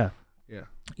sweeter. Yeah. Yeah.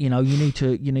 You need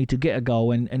to get a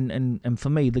goal, and for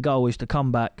me, the goal is to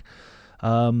come back.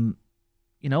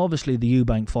 Obviously the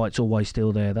Eubank fight's always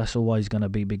still there. That's always going to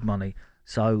be big money.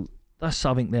 So that's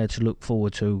something there to look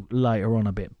forward to later on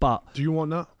a bit. But Do you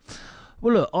want that?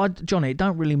 well, look, Johnny, it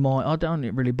don't really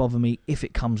bother me if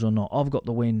it comes or not. I've got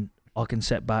the win. I can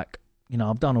set back.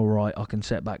 I've done all right. I can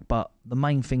set back. But the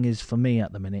main thing is for me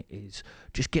at the minute is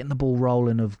just getting the ball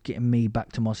rolling of getting me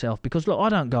back to myself. Because look, I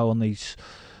don't go on these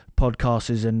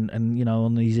podcasts and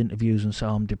on these interviews and say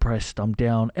I'm depressed, I'm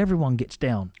down. Everyone gets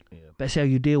down. Yeah. That's how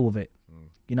you deal with it.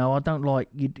 I don't like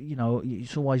you.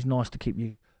 It's always nice to keep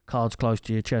your cards close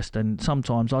to your chest, and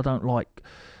sometimes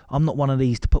I'm not one of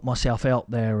these to put myself out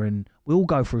there. And we all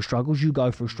go through struggles. You go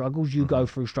through struggles. You go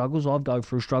through struggles. I've go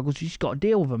through struggles. You just got to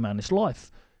deal with them, man. It's life.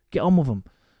 Get on with them.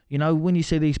 When you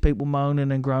see these people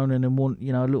moaning and groaning and want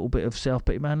a little bit of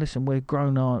self-pity, man, listen, we're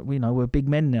grown up. We're big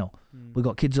men now. We've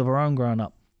got kids of our own growing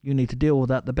up. You need to deal with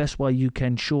that the best way you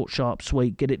can, short, sharp,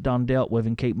 sweet, get it done, dealt with,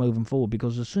 and keep moving forward.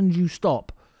 Because as soon as you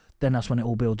stop, then that's when it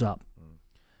all builds up.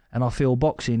 And I feel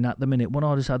boxing at the minute, when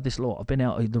I just had this lot, I've been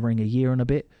out of the ring a year and a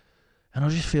bit, and I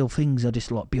just feel things are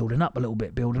just like building up a little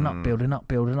bit, building up.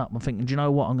 I'm thinking, do you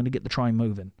know what? I'm going to get the train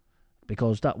moving.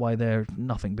 Because that way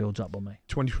nothing builds up on me.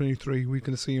 2023, we're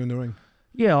going to see you in the ring.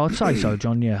 Yeah, I'd say so,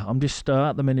 John, yeah. I'm just,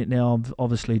 at the minute now, I'm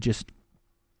obviously just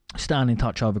staying in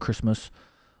touch over Christmas,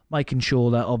 making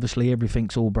sure that obviously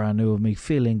everything's all brand new of me,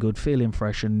 feeling good, feeling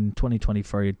fresh, and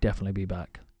 2023 would definitely be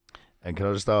back. And can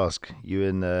I just ask, you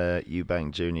and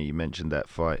Eubank Jr., you mentioned that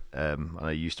fight. I know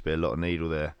there used to be a lot of needle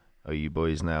there. Are you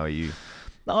boys now? Are you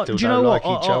Do still you know don't what?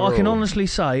 like each I other, can or- honestly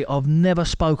say I've never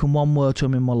spoken one word to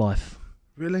him in my life.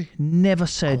 Really? Never I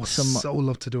said would some. so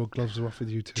love to do a gloves off with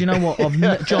you two. Do you know what?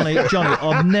 Johnny,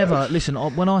 I've never, listen,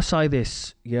 when I say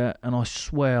this, yeah, and I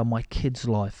swear on my kid's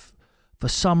life, for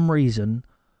some reason,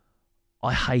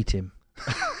 I hate him.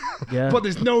 Yeah. But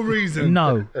there's no reason.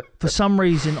 No, for some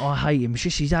reason I hate him. It's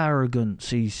just his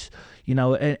arrogance.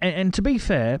 And to be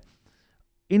fair,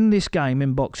 in this game,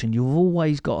 in boxing, you've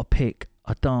always got to pick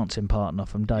a dancing partner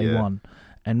from day one.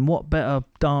 And what better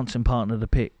dancing partner to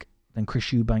pick than Chris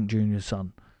Eubank Jr.'s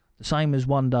son? The same as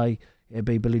one day, it'd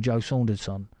be Billy Joe Saunders'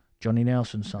 son, Johnny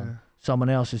Nelson's son, Yeah. someone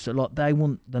else's. Like, they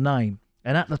want the name.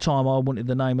 And at the time, I wanted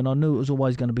the name, and I knew it was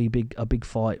always going to be a big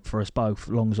fight for us both, as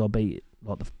long as I beat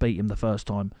him the first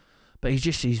time. But he's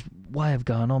just his way of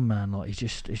going on, man. Like, it's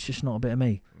just not a bit of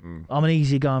me. I'm an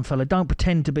easygoing fella. Don't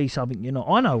pretend to be something you're not.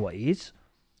 I know what he is.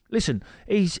 Listen,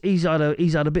 he's had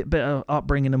a bit better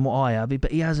upbringing than what I have,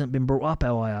 but he hasn't been brought up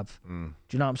how I have. Do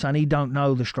you know what I'm saying? He don't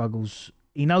know the struggles.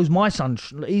 He knows my son.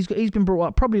 He's been brought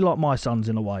up probably like my sons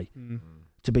in a way.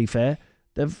 To be fair,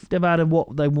 they've had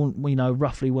what they want,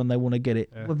 roughly when they want to get it.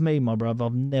 Yeah. With me, my brother,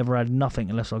 I've never had nothing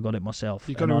unless I got it myself.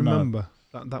 You got to remember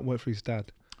that worked for his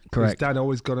dad. Correct. His dad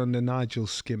always got under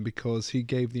Nigel's skin because he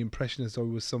gave the impression as though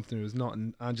he was something he was not,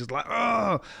 and just like,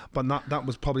 oh, but that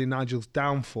was probably Nigel's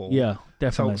downfall. Yeah,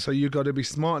 definitely. So you got to be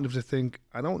smart enough to think,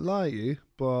 I don't like you,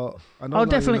 but I don't. Oh, like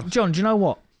definitely, you John. Do you know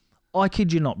what? I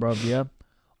kid you not, bruv. Yeah,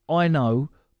 I know.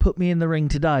 Put me in the ring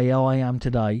today, how I am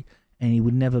today, and he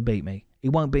would never beat me. He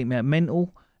won't beat me at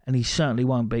mental, and he certainly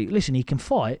won't beat. Listen, he can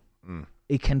fight.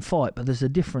 He can fight, but there's a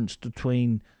difference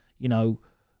between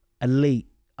elite.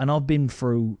 And I've been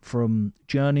through from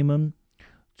journeyman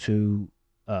to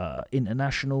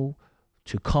international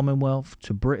to Commonwealth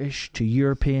to British to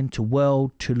European to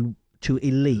world to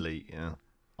elite. Elite, yeah.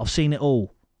 I've seen it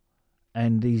all,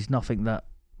 and he's nothing that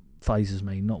phases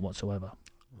me, not whatsoever.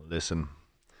 Listen,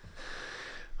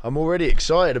 I'm already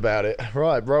excited about it.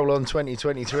 Right, roll on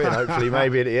 2023, and hopefully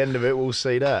maybe at the end of it we'll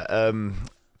see that.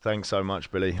 Thanks so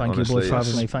much, Billy. Thank Honestly, you, boys, for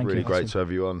having me. Thank really you. great to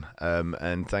have you on.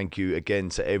 And thank you again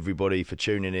to everybody for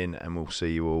tuning in, and we'll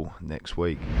see you all next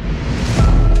week.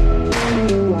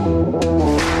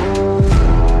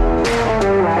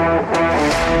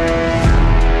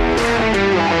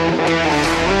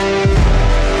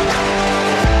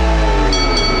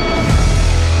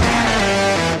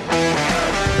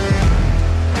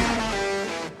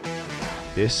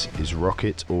 This is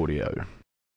Rocket Audio.